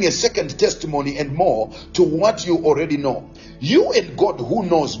bring a second testimony and more to what you already know. You and God, who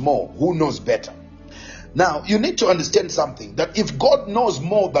knows more, who knows better? Now, you need to understand something, that if God knows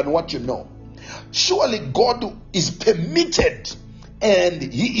more than what you know, surely God is permitted and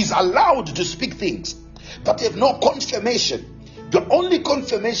he is allowed to speak things that have no confirmation. The only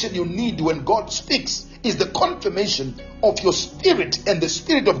confirmation you need when God speaks is the confirmation of your spirit and the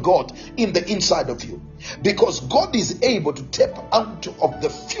Spirit of God in the inside of you. Because God is able to tap out of the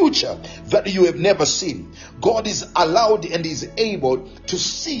future that you have never seen. God is allowed and is able to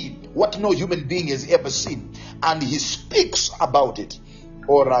see what no human being has ever seen. And he speaks about it.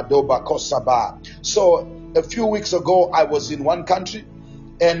 So a few weeks ago, I was in one country,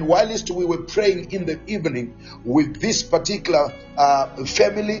 and whilst we were praying in the evening with this particular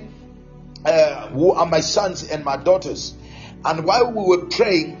family, who are my sons and my daughters, and while we were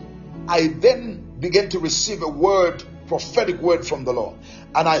praying, I then began to receive a word, prophetic word from the Lord.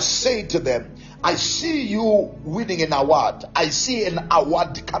 And I say to them, I see you winning an award. I see an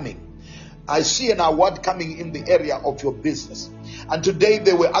award coming. I see an award coming in the area of your business. And today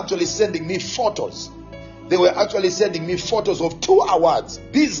they were actually sending me photos. They were actually sending me photos of 2 awards,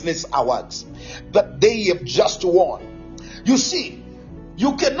 business awards, that they have just won. You see,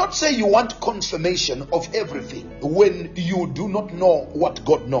 you cannot say you want confirmation of everything when you do not know what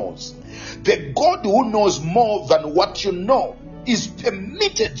God knows. The God who knows more than what you know is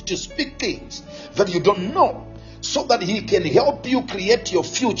permitted to speak things that you don't know, so that he can help you create your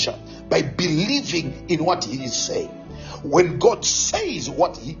future by believing in what he is saying. When God says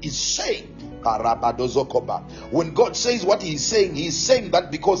what he is saying, when God says what he is saying that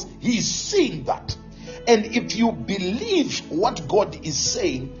because he is seeing that. And if you believe what God is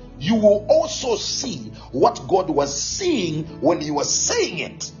saying, you will also see what God was seeing when he was saying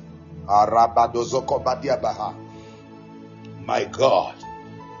it. My God,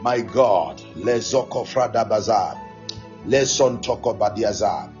 my God.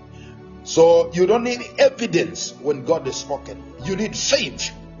 So you don't need evidence when God is spoken. You need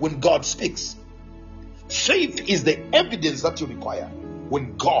faith when God speaks. Faith is the evidence that you require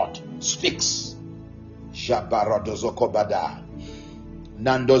when God speaks. Shabaradozokobada.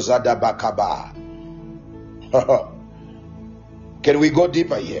 Nandozadabakaba. Can we go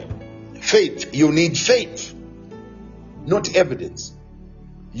deeper here? Faith. You need faith, not evidence.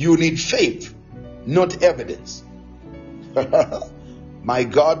 You need faith, not evidence. My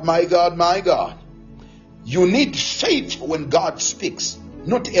God, my God, my God. You need faith when God speaks,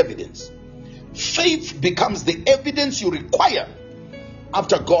 not evidence. Faith becomes the evidence you require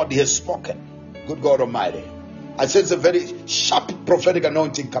after God has spoken. Good God Almighty. I sense a very sharp prophetic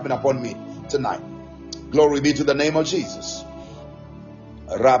anointing coming upon me tonight. Glory be to the name of Jesus.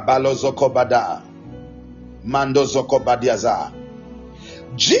 Rabalozokobada. Mandozokobadiaza.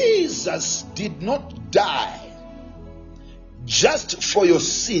 Jesus did not die just for your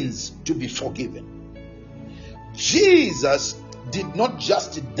sins to be forgiven. Jesus did not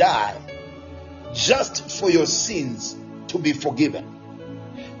just die just for your sins to be forgiven.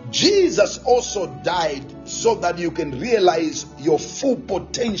 Jesus also died so that you can realize your full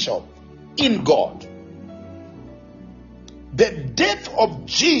potential in God. The death of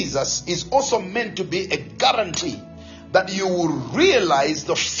Jesus is also meant to be a guarantee that you will realize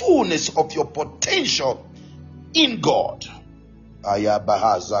the fullness of your potential in God.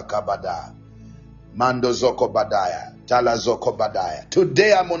 Ayabahazakabada. Mandozokobadaya. Talazokobadaya.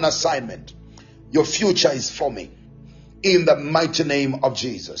 Today I'm on assignment. Your future is forming in the mighty name of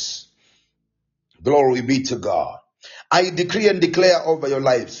Jesus. Glory be to God. I decree and declare over your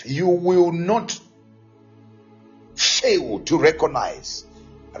life, you will not fail to recognize,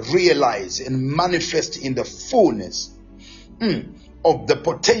 realize, and manifest in the fullness of the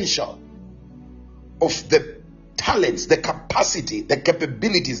potential, of the talents, the capacity, the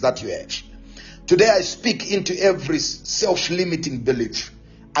capabilities that you have. Today I speak into every self-limiting belief.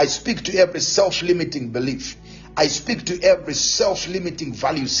 I speak to every self-limiting belief. I speak to every self-limiting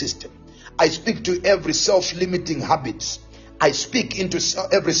value system. I speak to every self-limiting habits. I speak into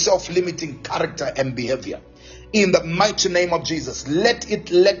every self-limiting character and behavior. In the mighty name of Jesus, let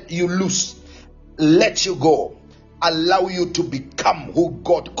you loose, let you go, allow you to become who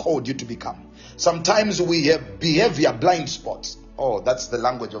God called you to become. Sometimes we have behavior blind spots. Oh, that's the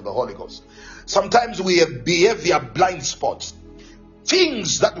language of the Holy Ghost. Sometimes we have behavior blind spots.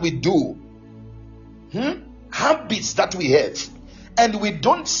 Things that we do, habits that we have, and we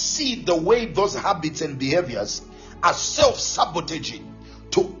don't see the way those habits and behaviors are self-sabotaging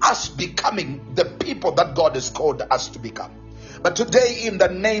to us becoming the people that God has called us to become. But today, in the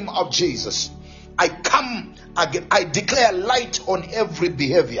name of Jesus, I come again, I declare light on every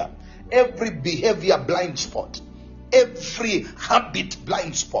behavior blind spot, every habit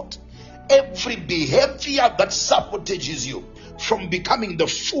blind spot, every behavior that sabotages you from becoming the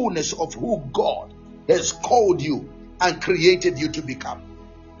fullness of who God has called you and created you to become.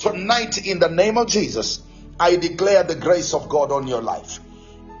 Tonight, in the name of Jesus, I declare the grace of God on your life.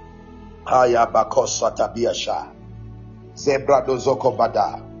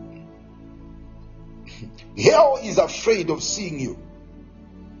 Hell is afraid of seeing you.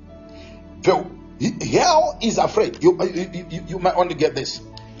 Hell is afraid. You might want to get this.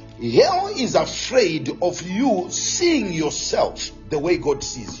 Hell is afraid of you seeing yourself the way God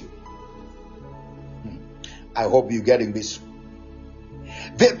sees you. I hope you're getting this.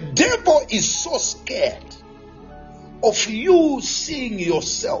 The devil is so scared of you seeing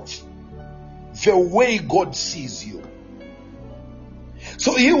yourself the way God sees you.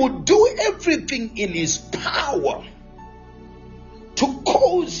 So he will do everything in his power to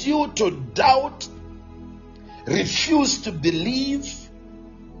cause you to doubt, refuse to believe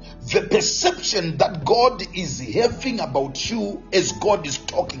the perception that God is having about you as God is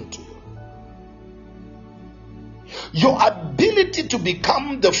talking to you. Your ability to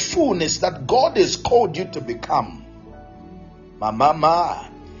become the fullness that God has called you to become,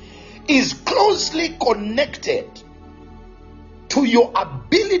 is closely connected to your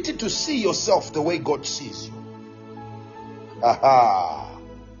ability to see yourself the way God sees you.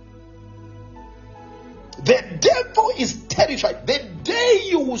 The devil is terrified. The day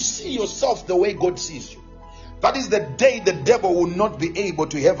you will see yourself the way God sees you, that is the day the devil will not be able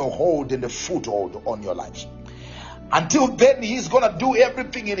to have a hold and a foothold on your life. Until then, he's going to do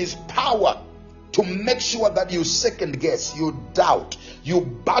everything in his power to make sure that you second guess, you doubt, you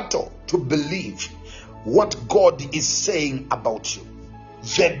battle to believe what God is saying about you.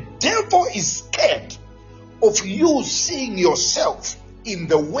 The devil is scared of you seeing yourself in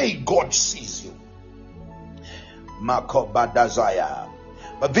the way God sees you. But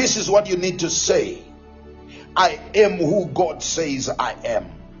this is what you need to say. I am who God says I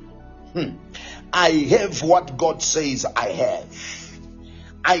am. I have what God says I have.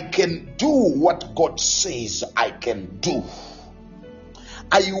 I can do what God says I can do.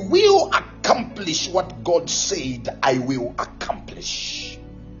 I will accomplish what God said I will accomplish.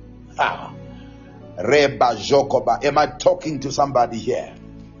 Reba Jokoba. Am I talking to somebody here?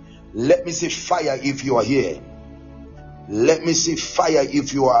 Let me see fire if you are here. Let me see fire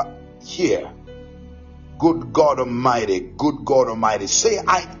if you are here. Good God Almighty, good God Almighty. Say,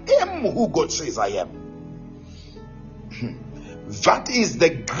 I am who God says I am. That is the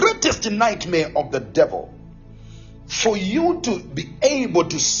greatest nightmare of the devil. For you to be able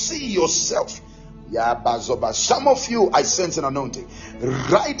to see yourself. Some of you, I sense an anointing.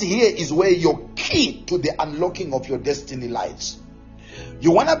 Right here is where your key to the unlocking of your destiny lies.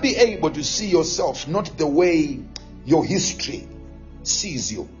 You want to be able to see yourself not the way your history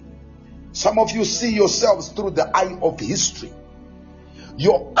sees you. Some of you see yourselves through the eye of history.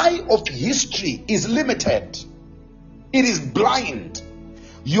 Your eye of history is limited. It is blind.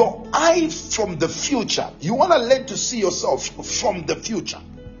 Your eye from the future. You want to learn to see yourself from the future.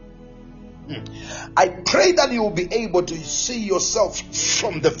 I pray that you will be able to see yourself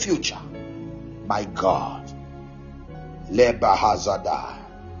from the future. My God. Leba Hazada.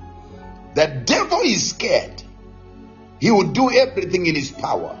 The devil is scared. He will do everything in his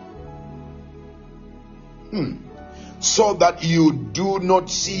power. So that you do not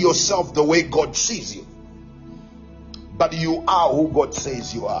see yourself the way God sees you. But you are who God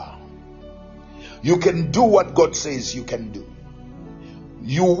says you are. You can do what God says you can do.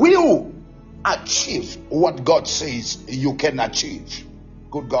 You will achieve what God says you can achieve.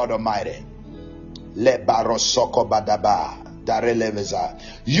 Good God Almighty. You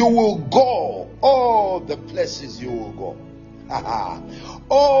will go all the places you will go.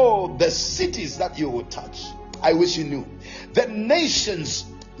 All the cities that you will touch. I wish you knew. The nations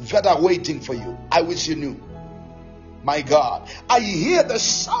that are waiting for you. I wish you knew. My God, I hear the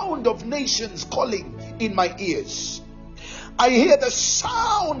sound of nations calling in my ears. I hear the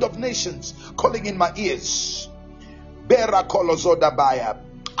sound of nations calling in my ears. I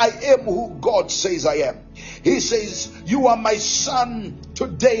am who God says I am. He says, you are my son.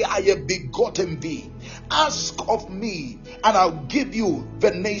 Today I have begotten thee. Ask of me, and I'll give you the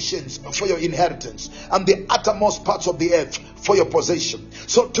nations for your inheritance, and the uttermost parts of the earth for your possession.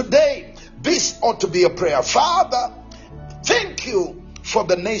 So today, this ought to be a prayer. Father, Thank you for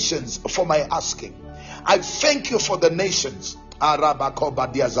the nations for my asking. I thank you for the nations. I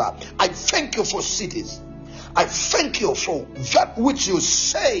thank you for cities. I thank you for that which you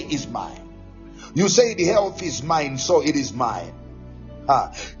say is mine. You say the health is mine, so it is mine.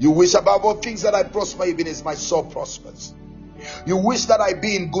 You wish above all things that I prosper, even as my soul prospers. You wish that I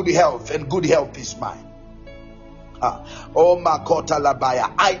be in good health, and good health is mine. Oh Makota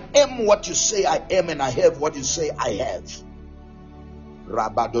Labaya, I am what you say I am, and I have what you say I have.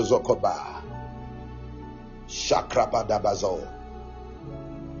 Rabadozokoba. Shakrabadabazo.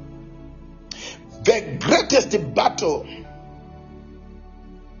 The greatest battle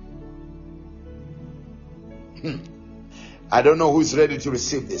I don't know who's ready to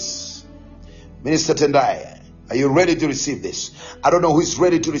receive this. Minister Tendai, are you ready to receive this? I don't know who's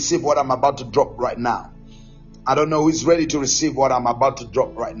ready to receive what I'm about to drop right now. I don't know who's ready to receive what I'm about to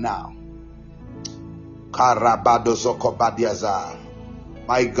drop right now. Karabadozokobadiaza.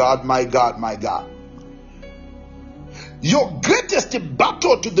 My God, my God, my God. Your greatest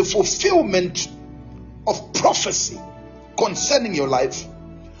battle to the fulfillment of prophecy concerning your life,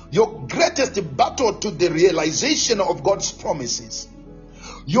 your greatest battle to the realization of God's promises,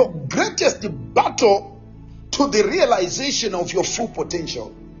 your greatest battle to the realization of your full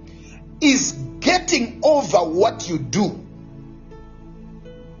potential is getting over what you do.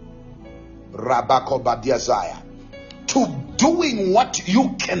 Rabakobadiazaya. To doing what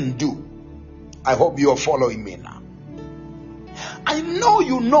you can do. I hope you are following me now. I know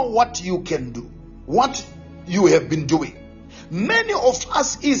you know what you can do, what you have been doing. Many of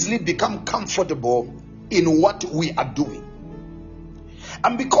us easily become comfortable in what we are doing.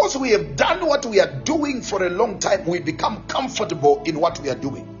 And because we have done what we are doing for a long time, we become comfortable in what we are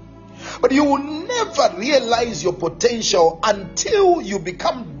doing. But you will never realize your potential until you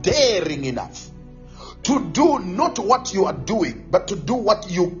become daring enough to do not what you are doing, but to do what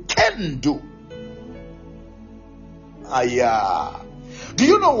you can do. Do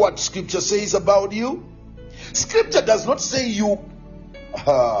you know what scripture says about you? Scripture does not say you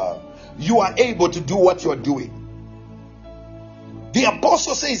are able to do what you are doing. The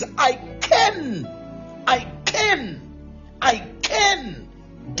apostle says, I can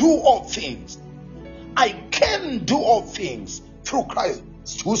do all things. I can do all things through Christ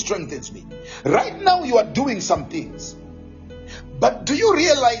who strengthens me. Right now you are doing some things, but do you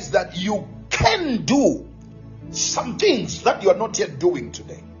realize that you can do some things that you are not yet doing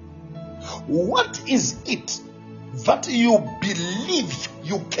today? What is it that you believe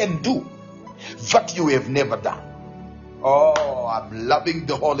you can do that you have never done? Oh, I'm loving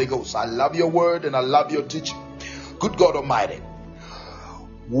the Holy Ghost. I love your word and I love your teaching. Good God Almighty.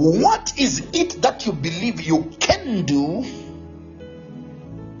 What is it that you believe you can do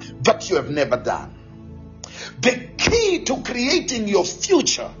that you have never done? The key to creating your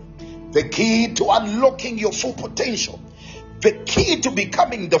future, the key to unlocking your full potential, the key to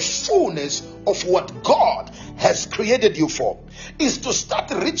becoming the fullness of what God has created you for is to start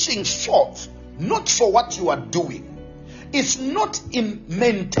reaching forth, not for what you are doing. It's not in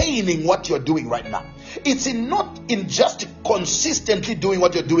maintaining what you're doing right now. It's not in just consistently doing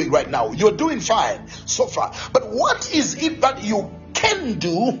what you're doing right now. You're doing fine so far. But what is it that you can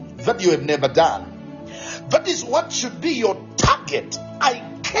do that you have never done? That is what should be your target. I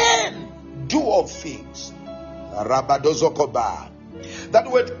can do all things. That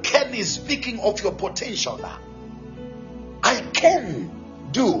word can is speaking of your potential now. I can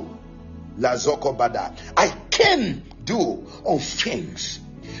do. Lazokobada. I can do all things.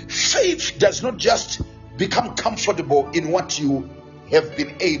 Faith does not just become comfortable in what you have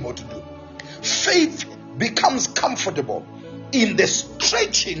been able to do. Faith becomes comfortable in the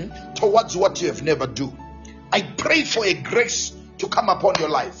stretching towards what you have never do. I pray for a grace to come upon your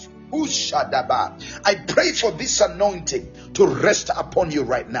life. I pray for this anointing to rest upon you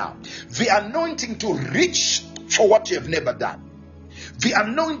right now. The anointing to reach for what you have never done. The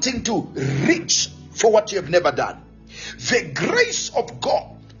anointing to reach for what you have never done. The grace of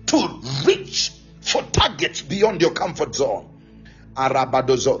God to reach for targets beyond your comfort zone.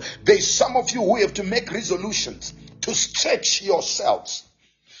 Arabadozo. There's some of you who have to make resolutions to stretch yourselves.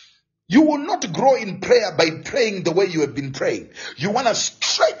 You will not grow in prayer by praying the way you have been praying. You want to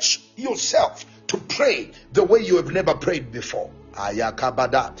stretch yourself to pray the way you have never prayed before.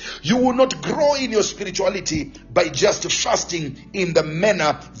 Ayakabada. You will not grow in your spirituality by just fasting in the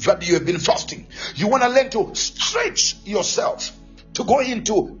manner that you have been fasting. You want to learn to stretch yourself to go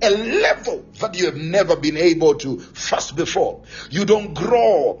into a level that you have never been able to fast before. You don't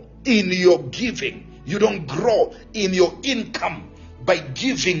grow in your giving. You don't grow in your income by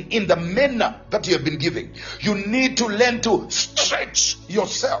giving in the manner that you have been giving. You need to learn to stretch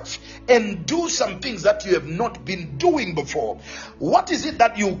yourself and do some things that you have not been doing before. What is it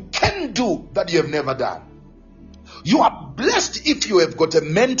that you can do that you have never done? You are blessed if you have got a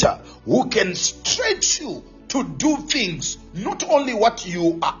mentor who can stretch you to do things, not only what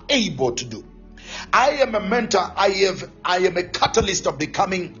you are able to do. I am a mentor. I am a catalyst of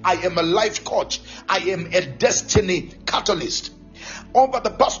becoming. I am a life coach. I am a destiny catalyst. Over the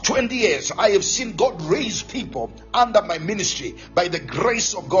past 20 years, I have seen God raise people under my ministry by the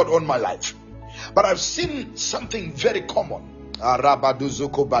grace of God on my life. But I've seen something very common. There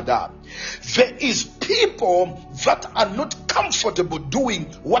is people that are not comfortable doing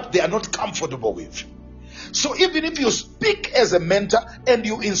what they are not comfortable with. So even if you speak as a mentor and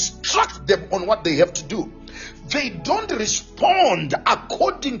you instruct them on what they have to do, they don't respond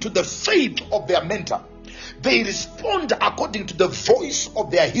according to the faith of their mentor. They respond according to the voice of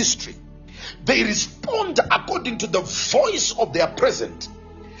their history. They respond according to the voice of their present.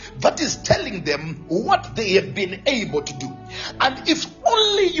 That is telling them what they have been able to do. And if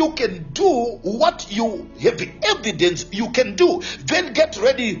only you can do what you have evidence you can do, then get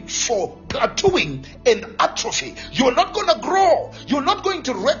ready for plateauing and atrophy. You're not going to grow. You're not going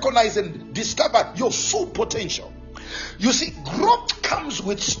to recognize and discover your full potential. You see, growth comes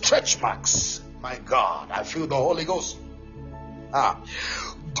with stretch marks. My God, I feel the Holy Ghost.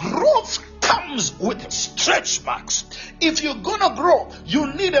 Growth comes with stretch marks. If you're gonna grow,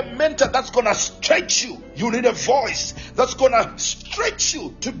 you need a mentor that's gonna stretch you. You need a voice that's gonna stretch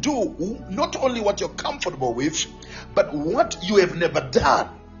you to do not only what you're comfortable with, but what you have never done.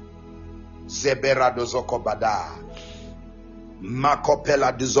 Zebera dozokobada.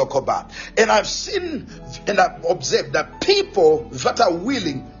 Makopela dizokoba. And I've seen and I've observed that people that are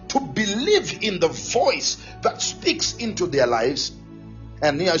willing to believe in the voice that speaks into their lives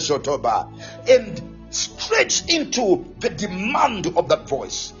and near Shotoba and stretch into the demand of that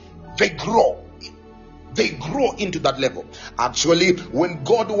voice, they grow into that level. Actually, when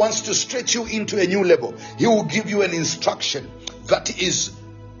God wants to stretch you into a new level, he will give you an instruction that is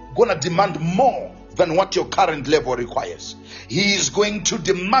gonna demand more than what your current level requires. He is going to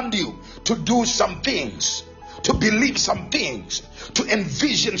demand you to do some things, to believe some things, to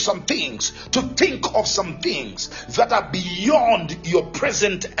envision some things, to think of some things that are beyond your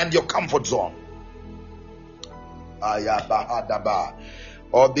present and your comfort zone.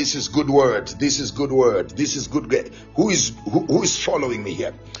 Oh, this is good word. This is good word. This is good. Who is following me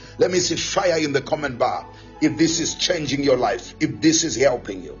here? Let me see fire in the comment bar if this is changing your life, if this is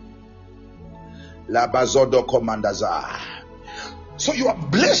helping you. Labazodo Komandaza. So you are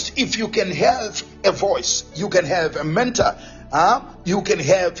blessed if you can have a voice, you can have a mentor, you can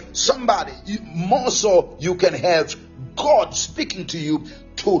have somebody, more so you can have God speaking to you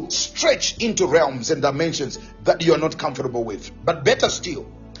to stretch into realms and dimensions that you are not comfortable with. But better still,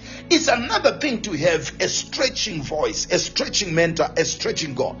 it's another thing to have a stretching voice, a stretching mentor, a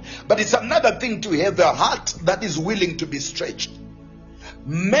stretching God. But it's another thing to have a heart that is willing to be stretched.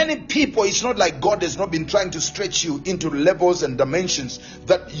 Many people, it's not like God has not been trying to stretch you into levels and dimensions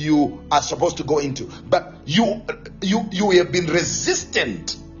that you are supposed to go into, but you have been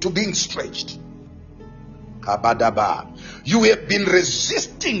resistant to being stretched. Kabadaba. You have been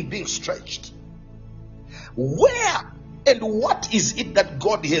resisting being stretched. Where and what is it that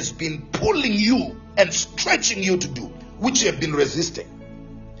God has been pulling you and stretching you to do, which you have been resisting?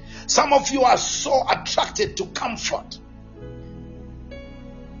 Some of you are so attracted to comfort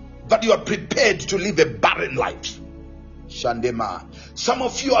that you are prepared to live a barren life. Shandema. Some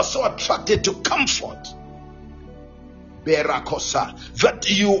of you are so attracted to comfort, Berakosa, that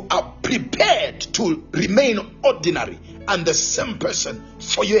you are prepared to remain ordinary and the same person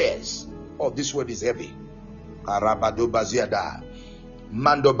for years. Oh, this word is heavy. Arabadobaziada.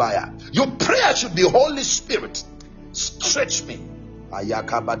 Mandobaya. Your prayer should be, Holy Spirit, stretch me.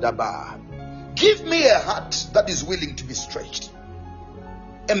 Ayakabadaba. Give me a heart that is willing to be stretched.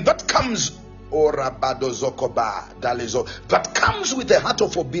 And that comes, that comes with a heart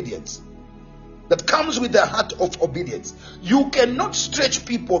of obedience. That comes with a heart of obedience. You cannot stretch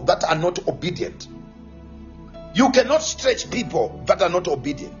people that are not obedient. You cannot stretch people that are not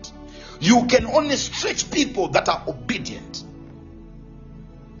obedient. You can only stretch people that are obedient.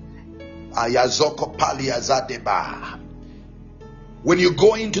 When you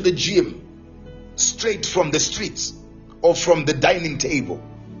go into the gym straight from the streets or from the dining table,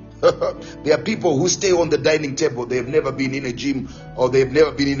 there are people who stay on the dining table. They've never been in a gym or they've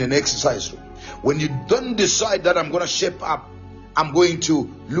never been in an exercise room. When you don't decide that I'm going to shape up, I'm going to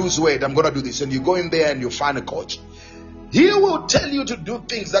lose weight, I'm going to do this, and you go in there and you find a coach. He will tell you to do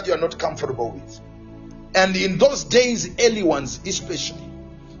things that you are not comfortable with. And in those days, early ones especially,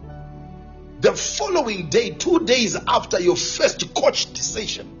 the following day, 2 days after your first coach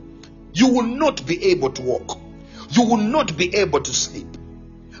decision, you will not be able to walk. You will not be able to sleep.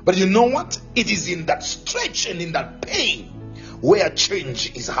 But you know what? It is in that stretch and in that pain where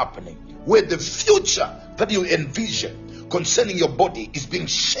change is happening, where the future that you envision concerning your body is being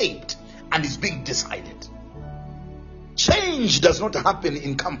shaped and is being decided. Change does not happen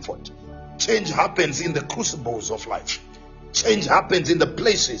in comfort. Change happens in the crucibles of life. Change happens in the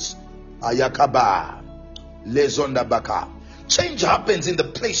places. Ayakaba, Lezondabaka. Change happens in the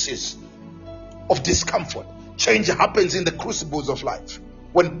places of discomfort. Change happens in the crucibles of life.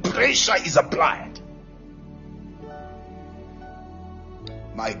 When pressure is applied.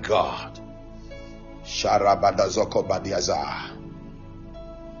 My God. Sharabadazoko Badiaza.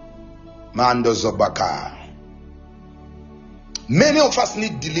 Mando Zobaka. Many of us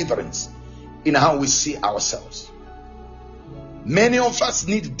need deliverance in how we see ourselves. Many of us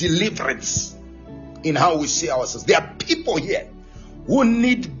need deliverance in how we see ourselves. There are people here who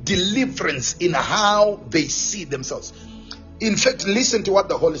need deliverance in how they see themselves. In fact, listen to what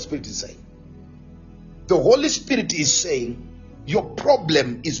the Holy Spirit is saying. The Holy Spirit is saying, your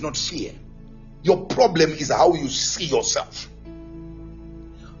problem is not fear. Your problem is how you see yourself.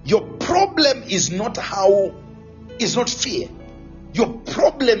 Your problem is not fear. Your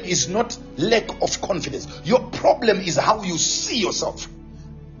problem is not lack of confidence. Your problem is how you see yourself.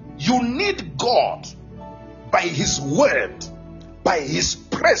 You need God by His word, by His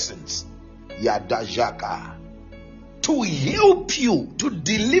presence, Yadajaka, to help you, to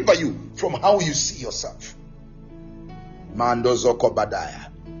deliver you from how you see yourself. Mandozoko Badaya.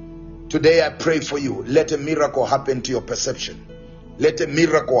 Today I pray for you. Let a miracle happen to your perception. Let a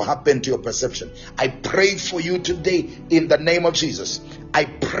miracle happen to your perception. I pray for you today in the name of Jesus. I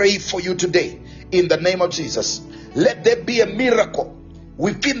pray for you today in the name of Jesus. Let there be a miracle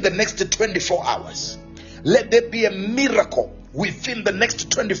within the next 24 hours. Let there be a miracle within the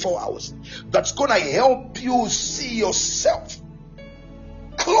next 24 hours that's going to help you see yourself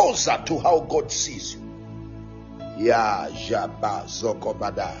closer to how God sees you. Ya Jaba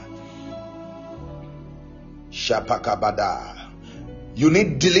Zokobada Shapakabada. You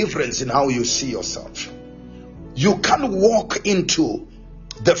need deliverance in how you see yourself. You can't walk into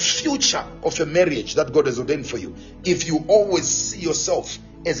the future of a marriage that God has ordained for you if you always see yourself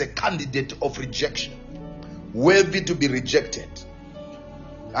as a candidate of rejection, worthy to be rejected,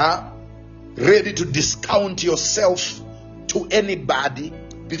 ready to discount yourself to anybody,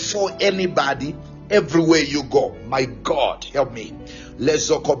 before anybody, everywhere you go. My God, help me.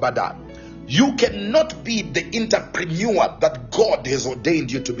 Lezokobada. You cannot be the entrepreneur that God has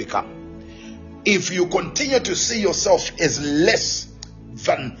ordained you to become if you continue to see yourself as less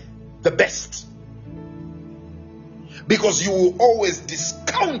than the best, because you will always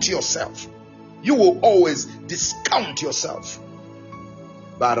discount yourself. You will always discount yourself.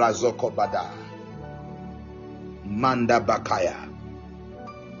 Barazoko Bada Manda Bakaya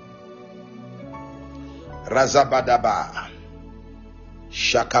Razabadaba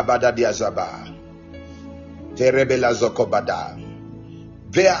Shakabada Diazaba Terebela Zokobada.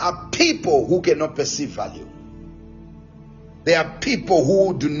 There are people who cannot perceive value. There are people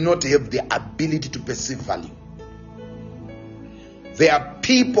who do not have the ability to perceive value. There are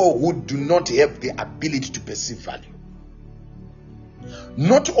people who do not have the ability to perceive value.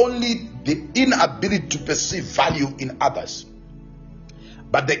 Not only the inability to perceive value in others,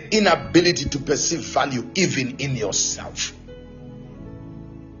 but the inability to perceive value even in yourself.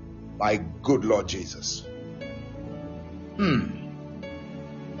 My good Lord Jesus.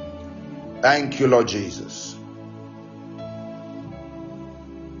 Thank you, Lord Jesus.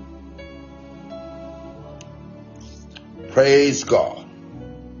 Praise God.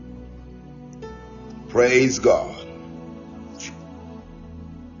 Praise God.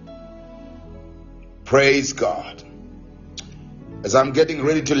 Praise God. As I'm getting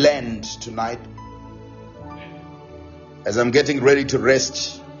ready to land tonight, as I'm getting ready to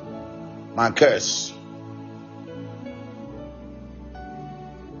rest my curse,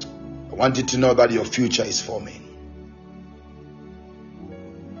 I want you to know that your future is forming.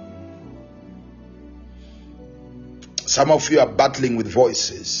 Some of you are battling with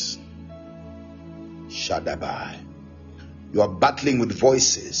voices. Shadabai. You are battling with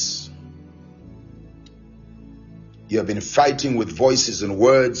voices. You have been fighting with voices and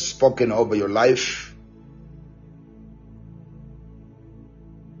words spoken over your life.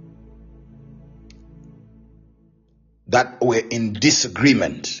 That were in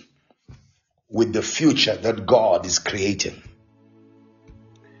disagreement with the future that God is creating.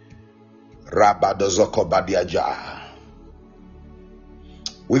 Rabadozoko Badiaja.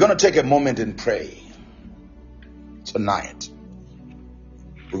 We're going to take a moment and pray tonight.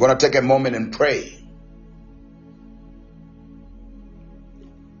 We're going to take a moment and pray.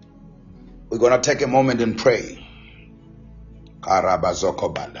 We're going to take a moment and pray.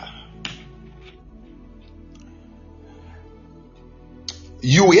 Karabazoko Bada.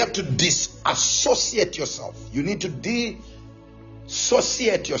 You have to disassociate yourself. You need to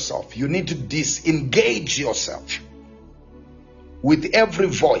dissociate yourself. You need to disengage yourself with every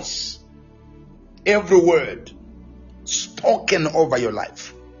voice, every word spoken over your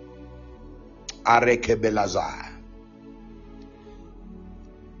life. Arekebelaza.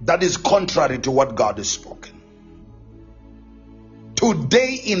 That is contrary to what God has spoken.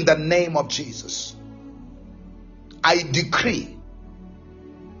 Today, in the name of Jesus, I decree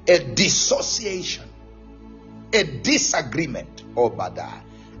a dissociation, a disagreement, Obada.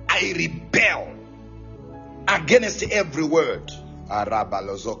 I rebel against every word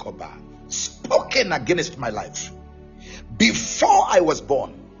spoken against my life. Before I was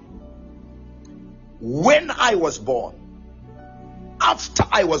born, when I was born, after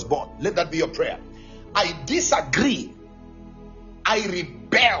I was born, let that be your prayer. I disagree, I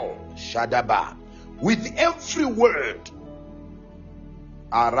rebel, Shadaba, with every word.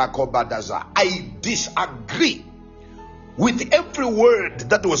 Arakobadaza. I disagree with every word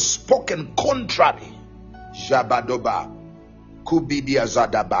that was spoken contrary. Jabadoba, Kubidia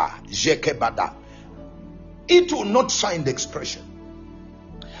Zadaba, Jekebada. It will not find expression.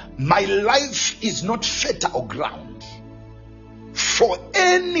 My life is not fertile ground for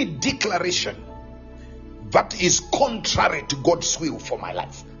any declaration that is contrary to God's will for my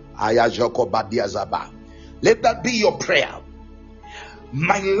life. Ayajokobadia Zaba. Let that be your prayer.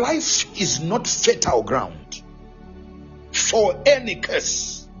 My life is not fertile ground for any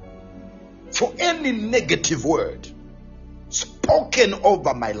curse, for any negative word spoken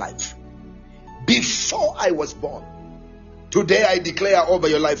over my life before I was born. Today I declare over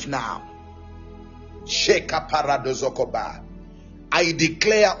your life now. Sheka Paradozokoba. I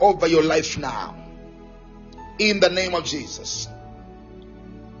declare over your life now, in the name of Jesus,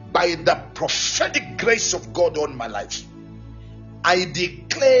 by the prophetic grace of God on my life, I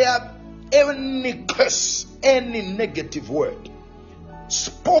declare any curse, any negative word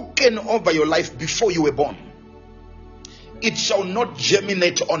spoken over your life before you were born, it shall not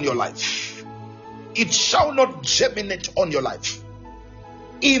germinate on your life. It shall not germinate on your life.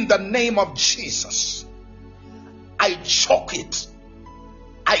 In the name of Jesus, I choke it.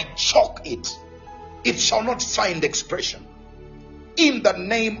 I choke it. It shall not find expression. In the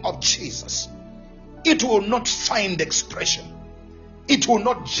name of Jesus, it will not find expression. It will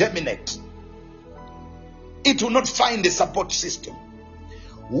not germinate. It will not find a support system.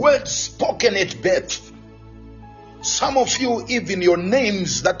 Words spoken at birth. Some of you, even your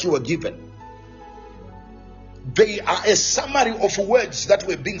names that you were given, they are a summary of words that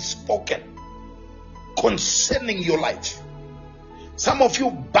were being spoken concerning your life. Some of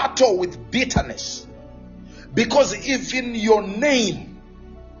you battle with bitterness because even your name,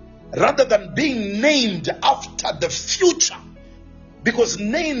 rather than being named after the future, because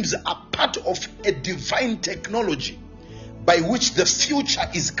names are part of a divine technology by which the future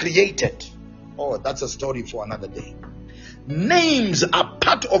is created. Oh, that's a story for another day. Names are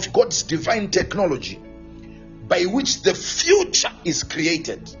part of God's divine technology by which the future is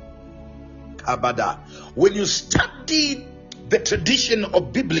created. Kabada. When you study the tradition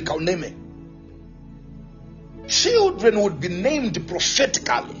of biblical naming, children would be named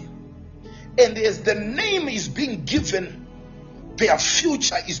prophetically, and as the name is being given, their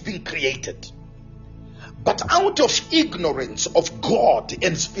future is being created. But out of ignorance of God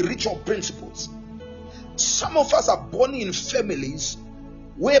and spiritual principles, some of us are born in families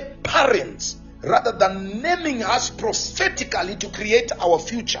where parents, rather than naming us prophetically to create our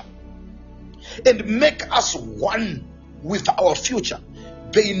future and make us one with our future,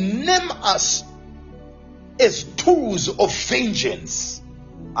 they name us as tools of vengeance.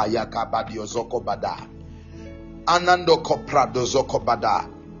 Ayakabadiozokobada. Anando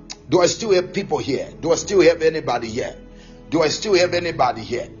Kopradozokobada. Do I still have people here? Do I still have anybody here? Do I still have anybody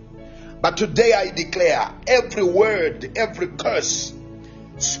here? But today I declare every word, every curse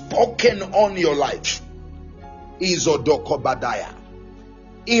spoken on your life is Odokobadaya.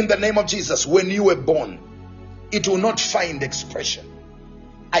 In the name of Jesus, when you were born, it will not find expression.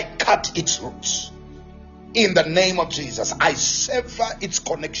 I cut its roots. In the name of Jesus, I sever its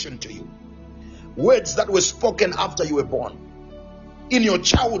connection to you. Words that were spoken after you were born, in your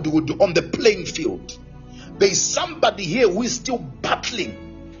childhood on the playing field. There is somebody here who is still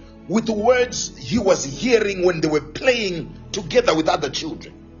battling with the words he was hearing when they were playing together with other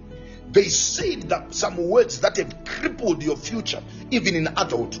children. They said that some words that have crippled your future, even in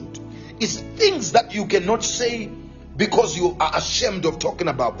adulthood. It's things that you cannot say because you are ashamed of talking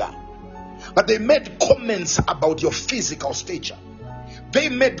about that. But they made comments about your physical stature. They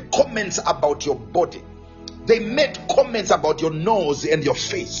made comments about your body. They made comments about your nose and your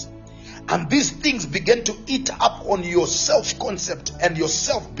face. And these things began to eat up on your self-concept and your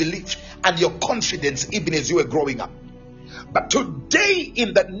self-belief and your confidence even as you were growing up. But today,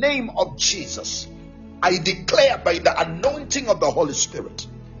 in the name of Jesus, I declare by the anointing of the Holy Spirit,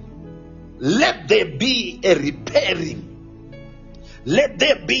 let there be a repairing. Let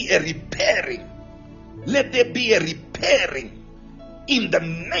there be a repairing. Let there be a repairing in the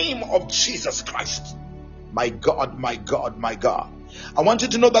name of Jesus Christ. My God, my God, my God. I want you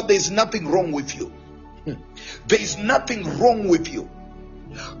to know that there is nothing wrong with you. There is nothing wrong with you.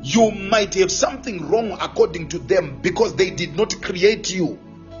 You might have something wrong according to them because they did not create you.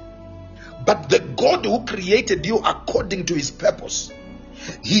 But the God who created you according to his purpose,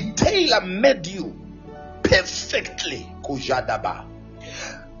 he tailor-made you perfectly,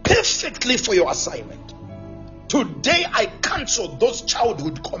 perfectly for your assignment. Today I cancel those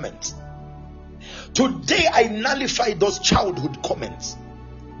childhood comments. Today I nullify those childhood comments.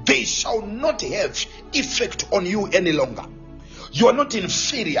 They shall not have effect on you any longer. You are not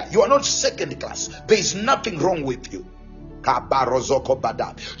inferior. You are not second class. There is nothing wrong with you.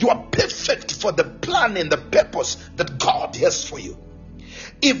 You are perfect for the plan and the purpose that God has for you.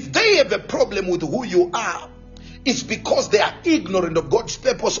 If they have a problem with who you are, it's because they are ignorant of God's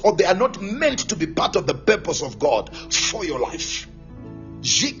purpose, or they are not meant to be part of the purpose of God for your life.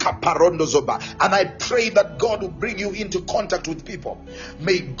 And I pray that God will bring you into contact with people.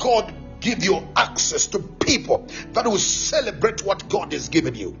 May God give you access to people that will celebrate what God has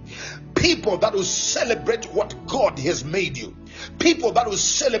given you. People that will celebrate what God has made you. People that will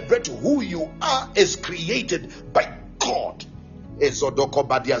celebrate who you are as created by God. Ezodoko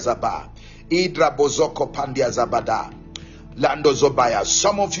badiazaba. Idra bozoko pandiazabada. Lando zobaya.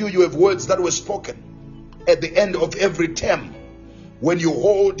 Some of you have words that were spoken at the end of every term. When you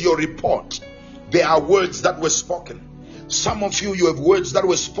hold your report, there are words that were spoken. Some of you have words that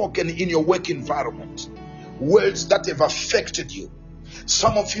were spoken in your work environment. Words that have affected you.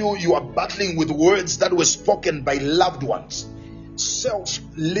 Some of you are battling with words that were spoken by loved ones.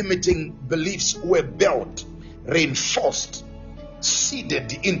 Self-limiting beliefs were built, reinforced,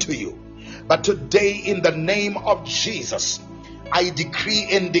 seeded into you. But today, in the name of Jesus, I decree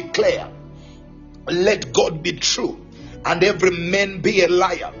and declare, let God be true and every man be a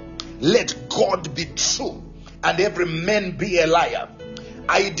liar. Let God be true and every man be a liar.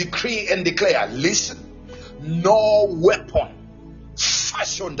 I decree and declare, listen, no weapon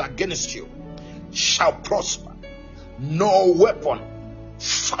fashioned against you shall prosper. No weapon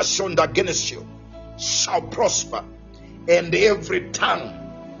fashioned against you shall prosper. And every tongue,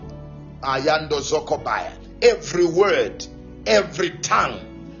 every word, every tongue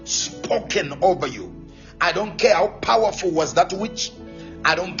spoken over you, I don't care how powerful was that witch.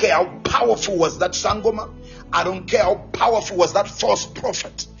 I don't care how powerful was that sangoma. I don't care how powerful was that false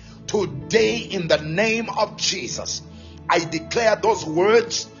prophet. Today, in the name of Jesus, I declare those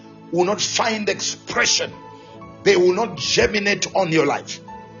words will not find expression. They will not germinate on your life.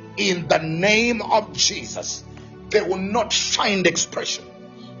 In the name of Jesus, they will not find expression.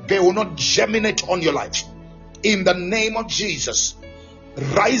 They will not germinate on your life. In the name of Jesus,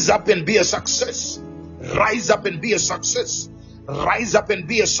 rise up and be a success. Rise up and be a success. Rise up and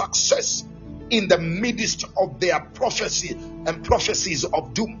be a success in the midst of their prophecy and prophecies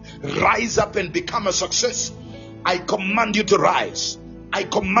of doom. Rise up and become a success. I command you to rise. I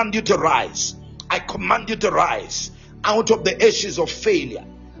command you to rise. I command you to rise out of the ashes of failure.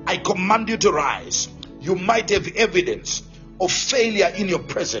 I command you to rise. You might have evidence of failure in your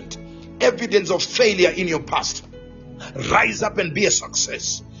present, evidence of failure in your past. Rise up and be a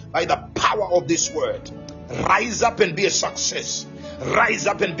success by the power of this word. Rise up and be a success. Rise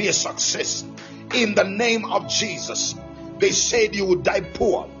up and be a success in the name of Jesus. They said you would die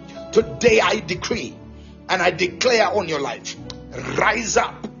poor. Today I decree and I declare on your life, rise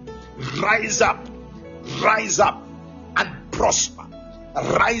up, rise up, rise up and prosper.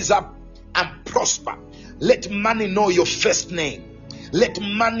 Rise up and prosper. Let money know your first name. Let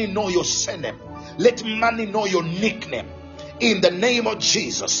money know your surname. Let money know your nickname. In the name of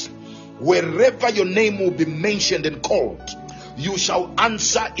Jesus, wherever your name will be mentioned and called, you shall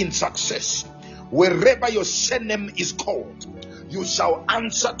answer in success. Wherever your surname is called, you shall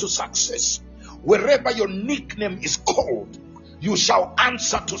answer to success. Wherever your nickname is called, you shall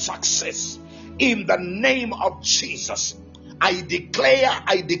answer to success. In the name of Jesus, I declare,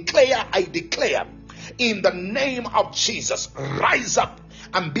 in the name of Jesus, rise up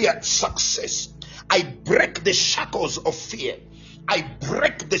and be a success. I break the shackles of fear. I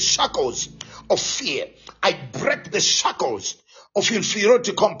break the shackles of fear. I break the shackles of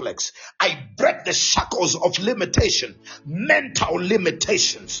inferiority complex. I break the shackles of limitation, mental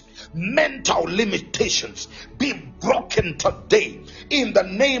limitations be broken today in the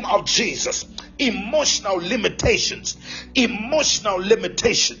name of Jesus. Emotional limitations,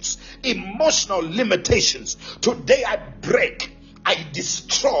 today I break, I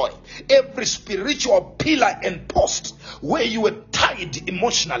destroy every spiritual pillar and post where you were tied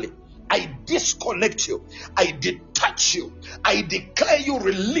emotionally. I disconnect you. I detach you. I declare you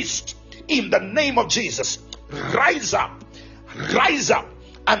released in the name of Jesus. Rise up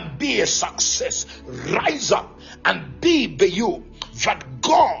and be a success. Rise up and be the you that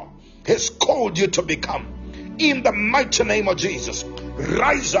God has called you to become. In the mighty name of Jesus.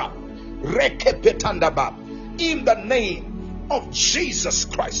 Rise up. Rekepetandaba. In the name of Jesus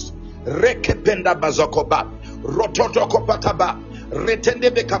Christ. Rekependa bazokoba. Rototokopataba.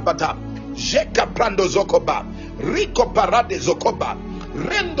 Retendebe kapata, Jeka prando zokoba, Rico parade zokoba,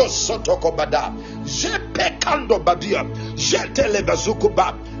 Rendo sotokobada, Jepe kando badia, Jeteleva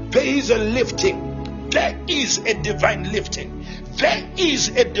zukuba. There is a lifting. There is a divine lifting. There is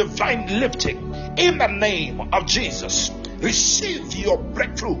a divine lifting. In the name of Jesus, receive your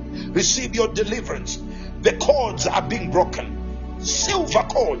breakthrough. Receive your deliverance. The cords are being broken. Silver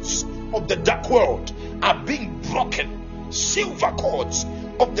cords of the dark world are being broken. Silver cords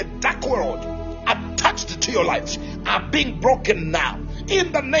of the dark world attached to your life are being broken now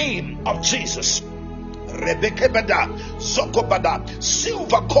in the name of Jesus. Rebekebada, Zokobada,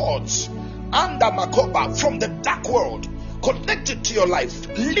 silver cords under Makoba from the dark world connected to your life,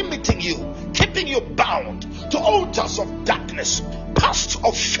 limiting you, keeping you bound to altars of darkness, past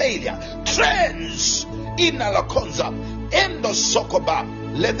of failure, trends in Alakonza, Endo Sokoba.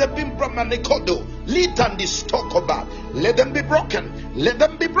 Let them be Brahmanikodo, Litandistokoba. Let them be broken. Let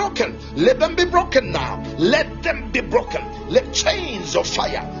them be broken. Let them be broken now. Let them be broken. Let chains of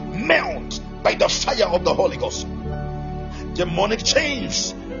fire melt by the fire of the Holy Ghost. Demonic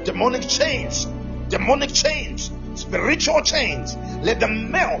chains, demonic chains, demonic chains, spiritual chains. Let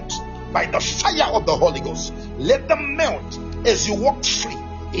them melt by the fire of the Holy Ghost. Let them melt as you walk free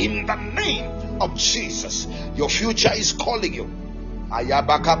in the name of Jesus. Your future is calling you. My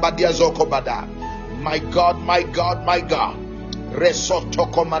God, my God, my God.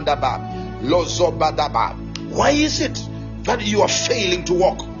 Why is it that you are failing to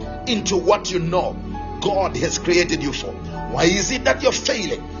walk into what you know God has created you for? Why is it that you're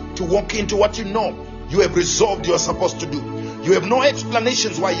failing to walk into what you know you have resolved you are supposed to do? You have no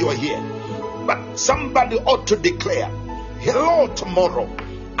explanations why you are here. But somebody ought to declare, hello, tomorrow,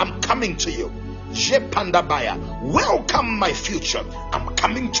 I'm coming to you. Jepandabaya, welcome my future. I'm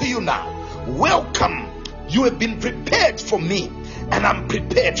coming to you now. Welcome. You have been prepared for me, and I'm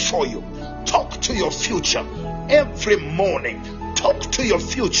prepared for you. Talk to your future every morning. Talk to your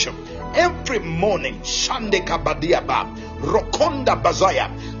future every morning. Shande kabadiaba, rokonda bazaya.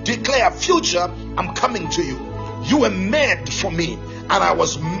 Declare, future, I'm coming to you. You were made for me, and I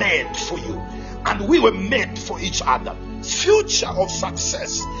was made for you, and we were made for each other. Future of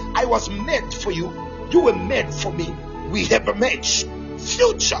success, I was made for you. You were made for me. We have a match.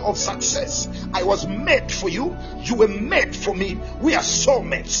 Future of success, I was made for you. You were made for me. We are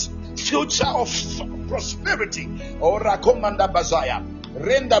soulmates. Future of prosperity, Orakomanda Bazaya,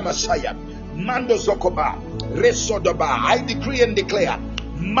 Renda Messiah, Mando Zokoba, Resodoba. I decree and declare,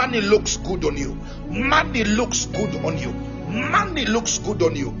 money looks good on you. Money looks good on you. Money looks good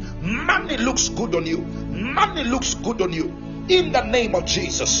on you. Money looks good on you. Money looks good on you. In the name of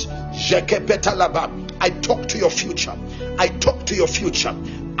Jesus. I talk to your future. I talk to your future.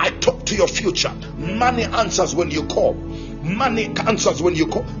 I talk to your future. Money answers when you call. Money answers when you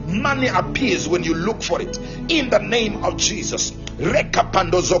call. Money appears when you look for it. In the name of Jesus. The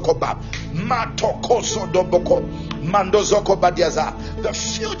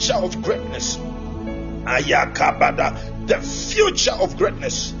future of greatness. Ayakabada. The future of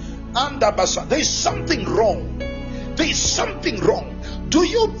greatness. There is something wrong. There is something wrong. Do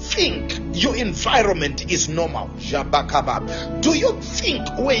you think your environment is normal? Jabakaba. Do you think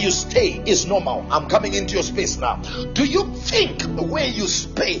where you stay is normal? I'm coming into your space now. Do you think where you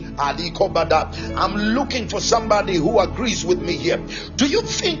stay, Ali Kobada? I'm looking for somebody who agrees with me here. Do you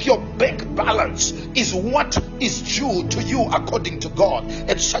think your bank balance is what is due to you according to God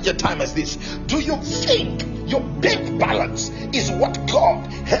at such a time as this? Do you think your bank balance is what God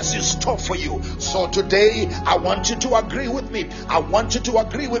has in store for you? So today, I want you to agree with me. I want you to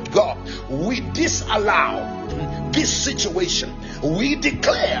agree with God. We disallow this situation. We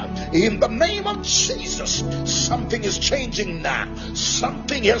declare in the name of Jesus, something is changing now.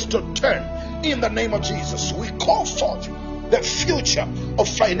 Something has to turn in the name of Jesus. We call forth the future of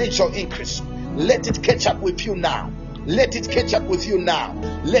financial increase. Let it catch up with you now. Let it catch up with you now.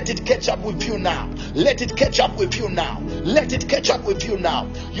 Let it catch up with you now. Let it catch up with you now. Let it catch up with you now.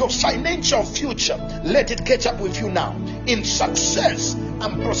 Your financial future, let it catch up with you now. In success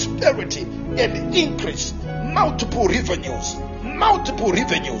and prosperity and increase, multiple revenues.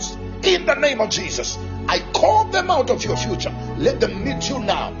 In the name of Jesus, I call them out of your future. Let them meet you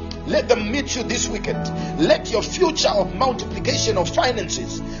now. Let them meet you this weekend. Let your future of multiplication of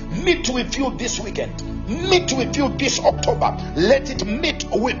finances meet with you this weekend. Meet with you this October. Let it meet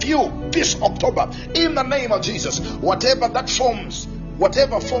with you this October. In the name of Jesus. Whatever form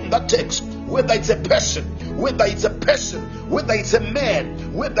that takes, whether it's a person, whether it's a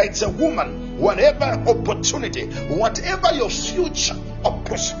man, whether it's a woman, whatever opportunity, whatever your future of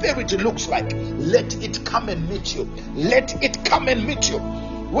prosperity looks like, let it come and meet you. Let it come and meet you.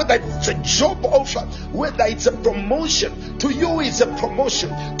 Whether it's a job offer, whether it's a promotion, to you it's a promotion.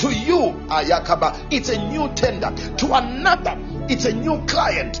 To you, Ayakaba, it's a new tender. To another, it's a new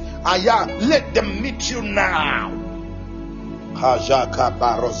client. Let them meet you now. Hajaka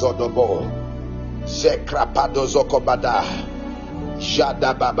barozodobo, Zekrapado zokobada,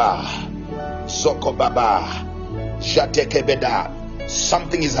 Jadababa, Zokobaba, Jatekebeda.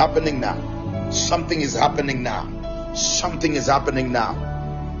 Something is happening now. Something is happening now. Something is happening now.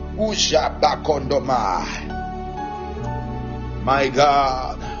 Ushabakondoma. My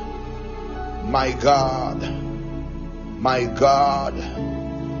God, my God, my God.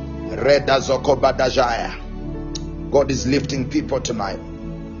 Reda Zokobadajaya. God is lifting people tonight.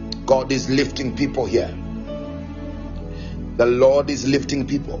 God is lifting people here. The Lord is lifting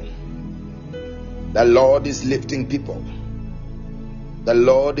people. The Lord is lifting people. The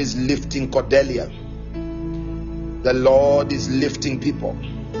Lord is lifting Cordelia. The Lord is lifting people.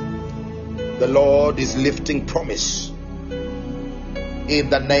 The Lord is lifting promise. In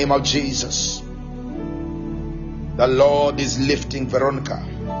the name of Jesus. The Lord is lifting Veronica.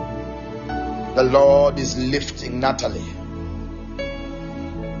 The Lord is lifting Natalie.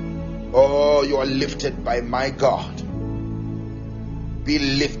 Oh, you are lifted by my God. Be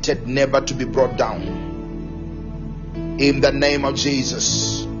lifted, never to be brought down. In the name of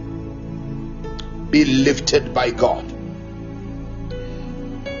Jesus. Be lifted by God.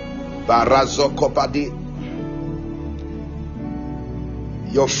 Barazokopadi.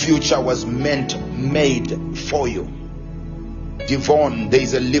 Your future was made for you. Devon, there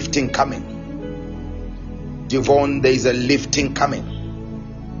is a lifting coming. Devon, there is a lifting coming.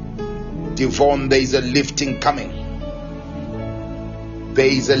 Devon, there is a lifting coming. There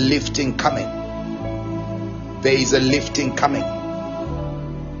is a lifting coming. There is a lifting coming.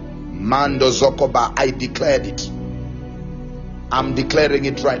 Mando Zokoba, I declared it. I'm declaring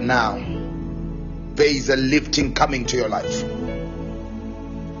it right now. There is a lifting coming to your life.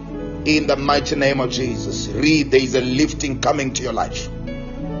 In the mighty name of Jesus. Read, there is a lifting coming to your life.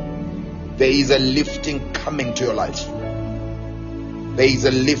 There is a lifting coming to your life. There is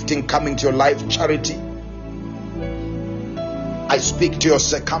a lifting coming to your life, Charity. I speak to your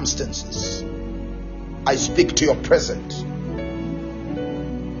circumstances. I speak to your present.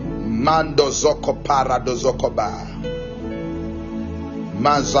 Mando zoko parado zoko ba.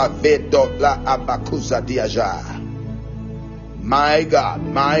 Mazavedo la abakuza diaja. My God,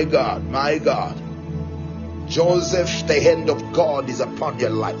 my God, my God. Joseph, the hand of God is upon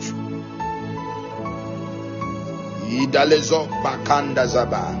your life. Idalezo bakanda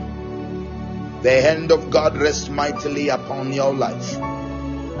zaba. The hand of God rests mightily upon your life.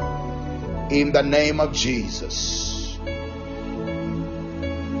 In the name of Jesus.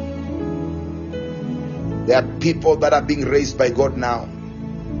 There are people that are being raised by God now,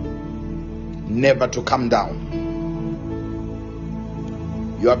 never to come down.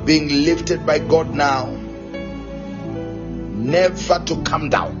 You are being lifted by God now, never to come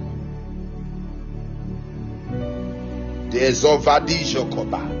down. There's Ovadi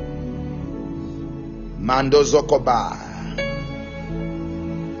Jokoba. Mando Zokoba.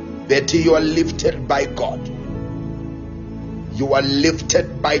 Betty, you are lifted by God. You are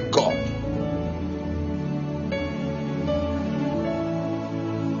lifted by God.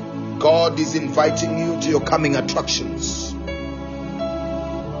 God is inviting you to your coming attractions.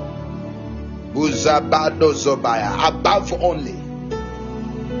 Buzabado Zobaya, above only,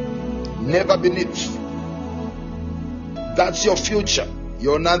 never beneath. That's your future.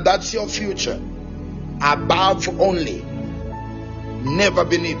 That's your future. Above only, never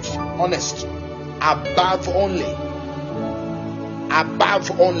beneath. Honest. Above only.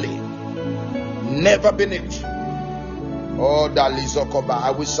 Above only, never beneath. Oh, Dalizokoba,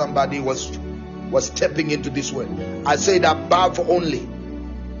 I wish somebody was stepping into this word. I said above only,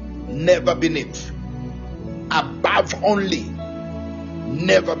 never beneath. Above only,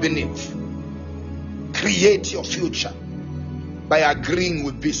 never beneath. Create your future by agreeing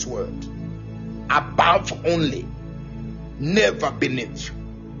with this word. Above only, never beneath.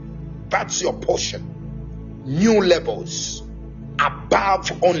 That's your portion. New levels.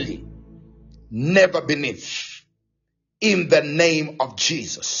 Above only, never beneath. In the name of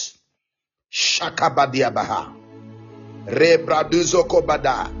Jesus. Shakabadiabaha. Rebraduzoko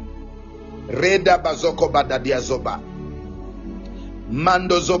bada. Reda bazoko bada diazoba.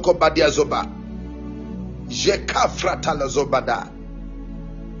 Mando zoko badiazoba. Jekafratalazobada.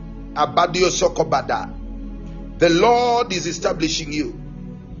 Abadio sokobada. The Lord is establishing you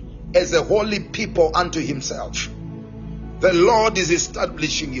as a holy people unto himself. The Lord is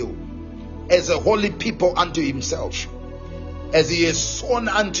establishing you as a holy people unto himself, as he has sworn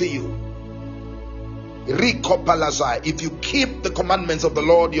unto you. If you keep the commandments of the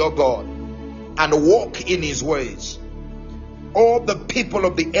Lord your God and walk in his ways, all the people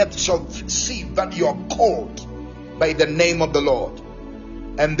of the earth shall see that you are called by the name of the Lord,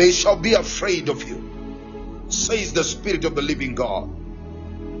 and they shall be afraid of you, says the Spirit of the living God.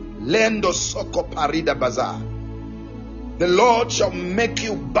 Lendo soko parida bazar. The Lord shall make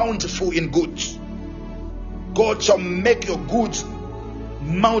you bountiful in goods. God shall make your goods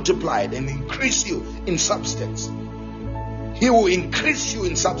multiplied and increase you in substance. He will increase you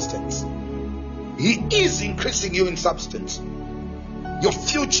in substance. He is increasing you in substance. Your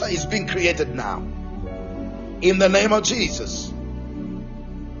future is being created now. In the name of Jesus.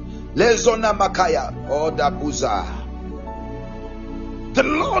 Lezona makaya odabuza. The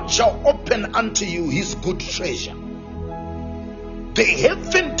Lord shall open unto you his good treasure, the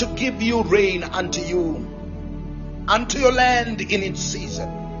heaven to give you rain unto you, unto your land in its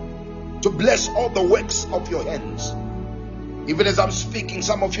season, to bless all the works of your hands. Even as I'm speaking,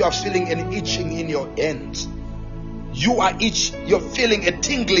 some of you are feeling an itching in your hands. You're feeling a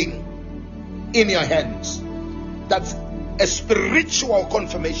tingling in your hands. That's a spiritual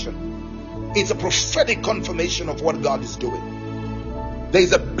confirmation. It's a prophetic confirmation of what God is doing. There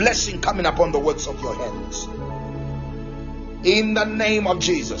is a blessing coming upon the works of your hands. In the name of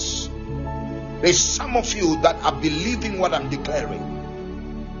Jesus. There's some of you that are believing what I'm declaring.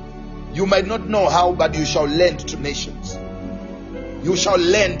 You might not know how, but you shall lend to nations. You shall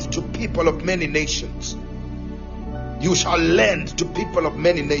lend to people of many nations. You shall lend to people of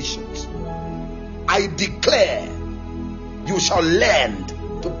many nations. I declare you shall lend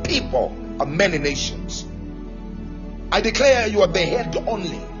to people of many nations. I declare you are the head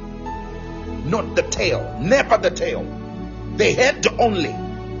only, not the tail. Never the tail. The head only,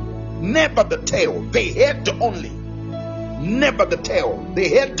 never the tail. The head only, never the tail. The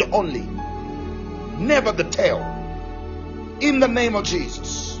head only, never the tail. In the name of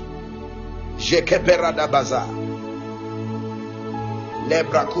Jesus. Jekeberada baza.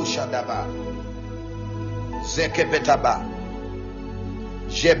 Lebrakusha daba. Zekebetaba.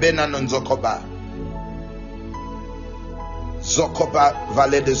 Jebena nonzokoba. Zokoba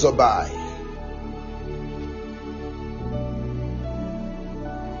vale de zobai.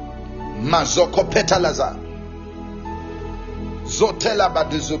 Mazoko petalaza. Zotela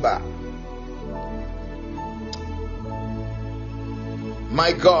baduzuba.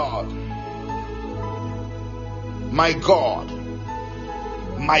 My God. My God.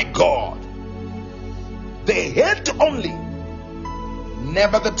 My God. The head only,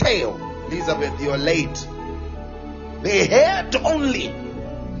 never the tail. Elizabeth, you're late. The head only,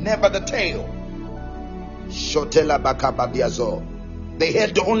 never the tail. Shotela bakababiazo. The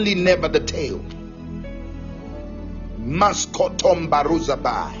head only, never the tail. Maskotom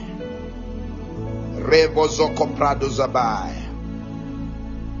baruzabai. Revozoko pradozabai.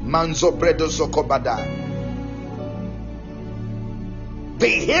 Manzo bredo sokobada. The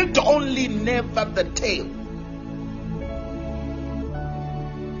head only, never the tail.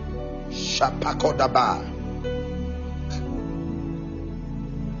 Shapakodaba.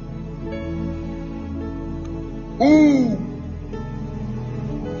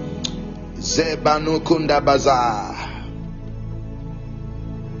 Zebanu kunda baza.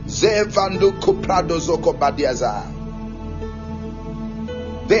 Zevandu kuprado zoko badiaza.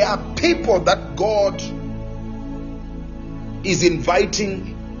 There are people that God is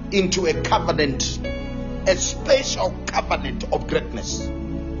inviting into a covenant, a special covenant of greatness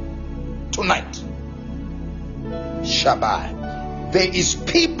tonight. Shabbat. There is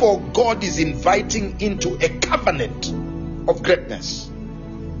people God is inviting into a covenant of greatness.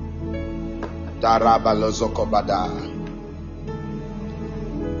 Darabalozokobada.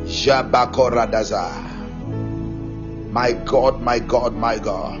 Jabakoradaza. My God, my God, my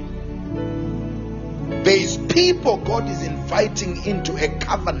God. There is people God is inviting into a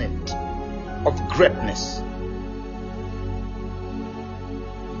covenant of greatness.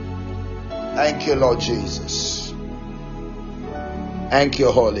 Thank you, Lord Jesus. Thank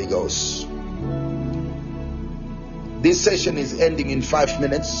you, Holy Ghost. This session is ending in 5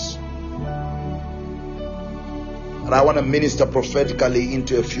 minutes. And I want to minister prophetically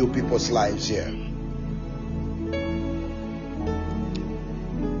into a few people's lives here.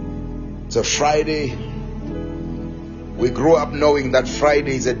 It's a Friday. We grew up knowing that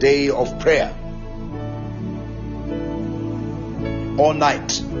Friday is a day of prayer. All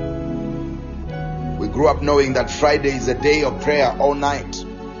night. We grew up knowing that Friday is a day of prayer all night.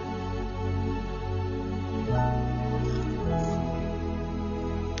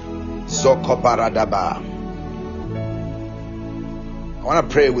 Zokoparadaba. I want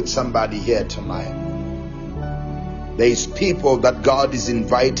to pray with somebody here tonight. There is people that God is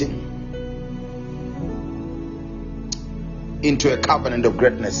inviting into a covenant of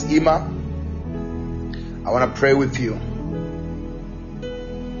greatness. Ima, I want to pray with you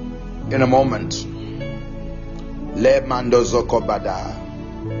in a moment. Le mando zokobada.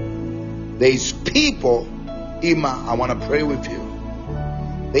 There is people, Ima, I want to pray with you.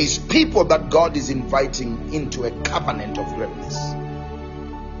 There is people that God is inviting into a covenant of greatness.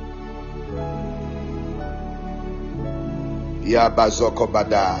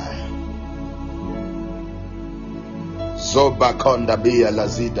 Yabazokobada. Zobakonda biya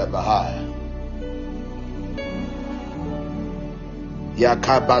lazida bahaya.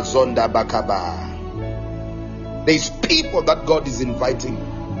 Yakabazonda bakaba. There's people that God is inviting.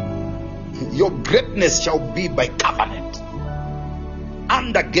 Your greatness shall be by covenant,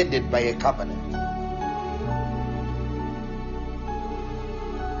 undergirded by a covenant.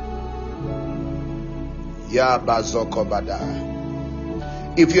 Yabazokobada.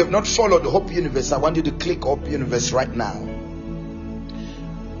 If you have not followed Hope Universe, I want you to click Hope Universe right now.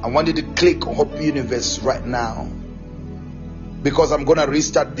 I want you to click Hope Universe right now, because I'm going to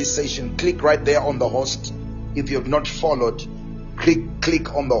restart this session. Click right there on the host. If you have not followed,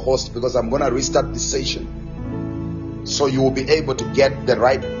 click on the host, because I'm going to restart this session, so you will be able to get the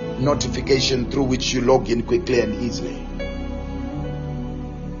right notification through which you log in quickly and easily.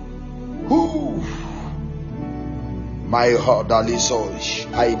 Whoo. My Hodalisosh,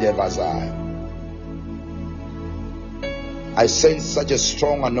 I sense such a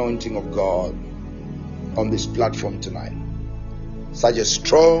strong anointing of God on this platform tonight. Such a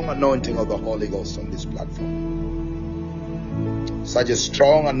strong anointing of the Holy Ghost on this platform. Such a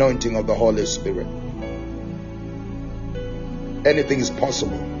strong anointing of the Holy Spirit. Anything is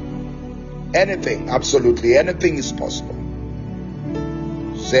possible. Anything, absolutely anything is possible.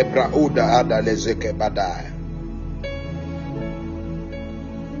 Zebra Uda Ada Lezeke Badai.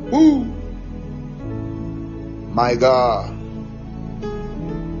 Woo! My God.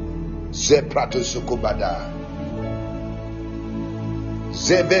 Zeprato Sukubada.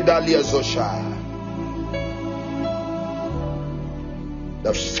 Zevedalia Zosha.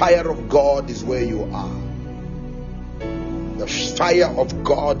 The fire of God is where you are. The fire of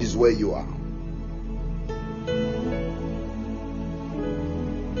God is where you are.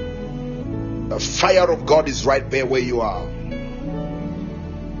 The fire of God is right there where you are.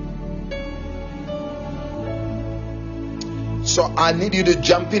 So I need you to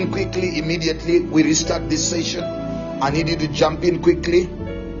jump in quickly, immediately. We restart this session. I need you to jump in quickly.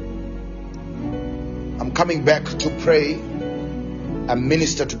 I'm coming back to pray and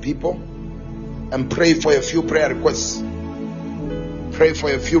minister to people and pray for a few prayer requests. Pray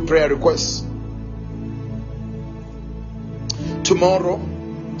for a few prayer requests. Tomorrow,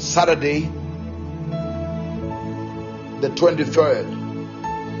 Saturday, the 23rd,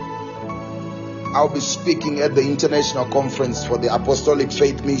 I'll be speaking at the International Conference for the Apostolic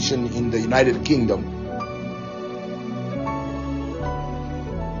Faith Mission in the United Kingdom.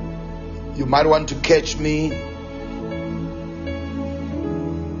 You might want to catch me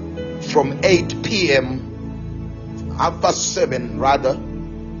from 8 p.m. 7:30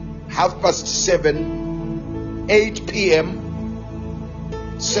 7:30, 8 p.m.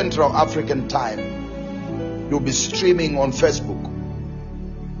 Central African time. You'll be streaming on Facebook,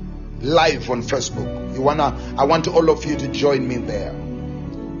 live on Facebook. I want all of you to join me there.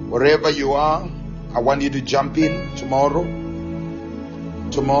 Wherever you are, I want you to jump in tomorrow.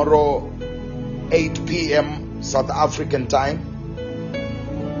 Tomorrow, 8 p.m. South African time.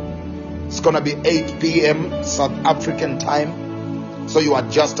 It's gonna be 8 p.m. South African time, so you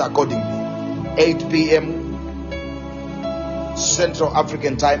adjust accordingly. 8 p.m. Central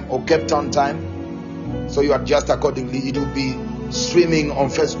African time or Cape Town time, so you adjust accordingly. It will be streaming on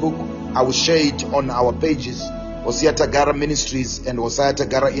Facebook. I will share it on our pages, Hosiah Tagara Ministries and Hosiah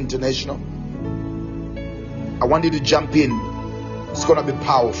Tagara International. I want you to jump in. It's gonna be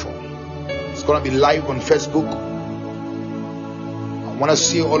powerful. It's gonna be live on Facebook. I want to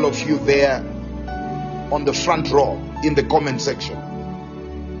see all of you there on the front row in the comment section.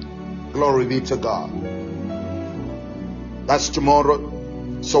 Glory be to God. That's tomorrow.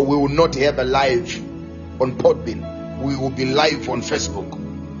 So we will not have a live on Podbean. We will be live on Facebook.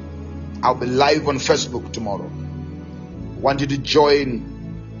 I'll be live on Facebook tomorrow. I want you to join.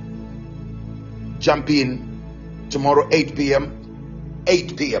 Jump in tomorrow, 8 p.m.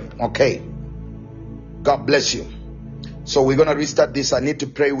 8 p.m. Okay. God bless you. So we're going to restart this. I need to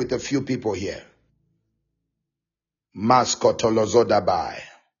pray with a few people here. Maskotolozodabai.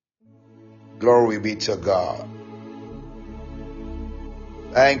 Glory be to God.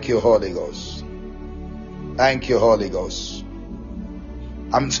 Thank you, Holy Ghost. Thank you, Holy Ghost.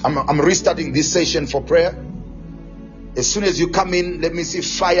 I'm restarting this session for prayer. As soon as you come in, let me see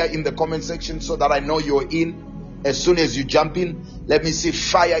fire in the comment section so that I know you're in. As soon as you jump in, let me see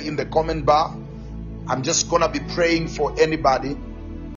fire in the comment bar. I'm just going to be praying for anybody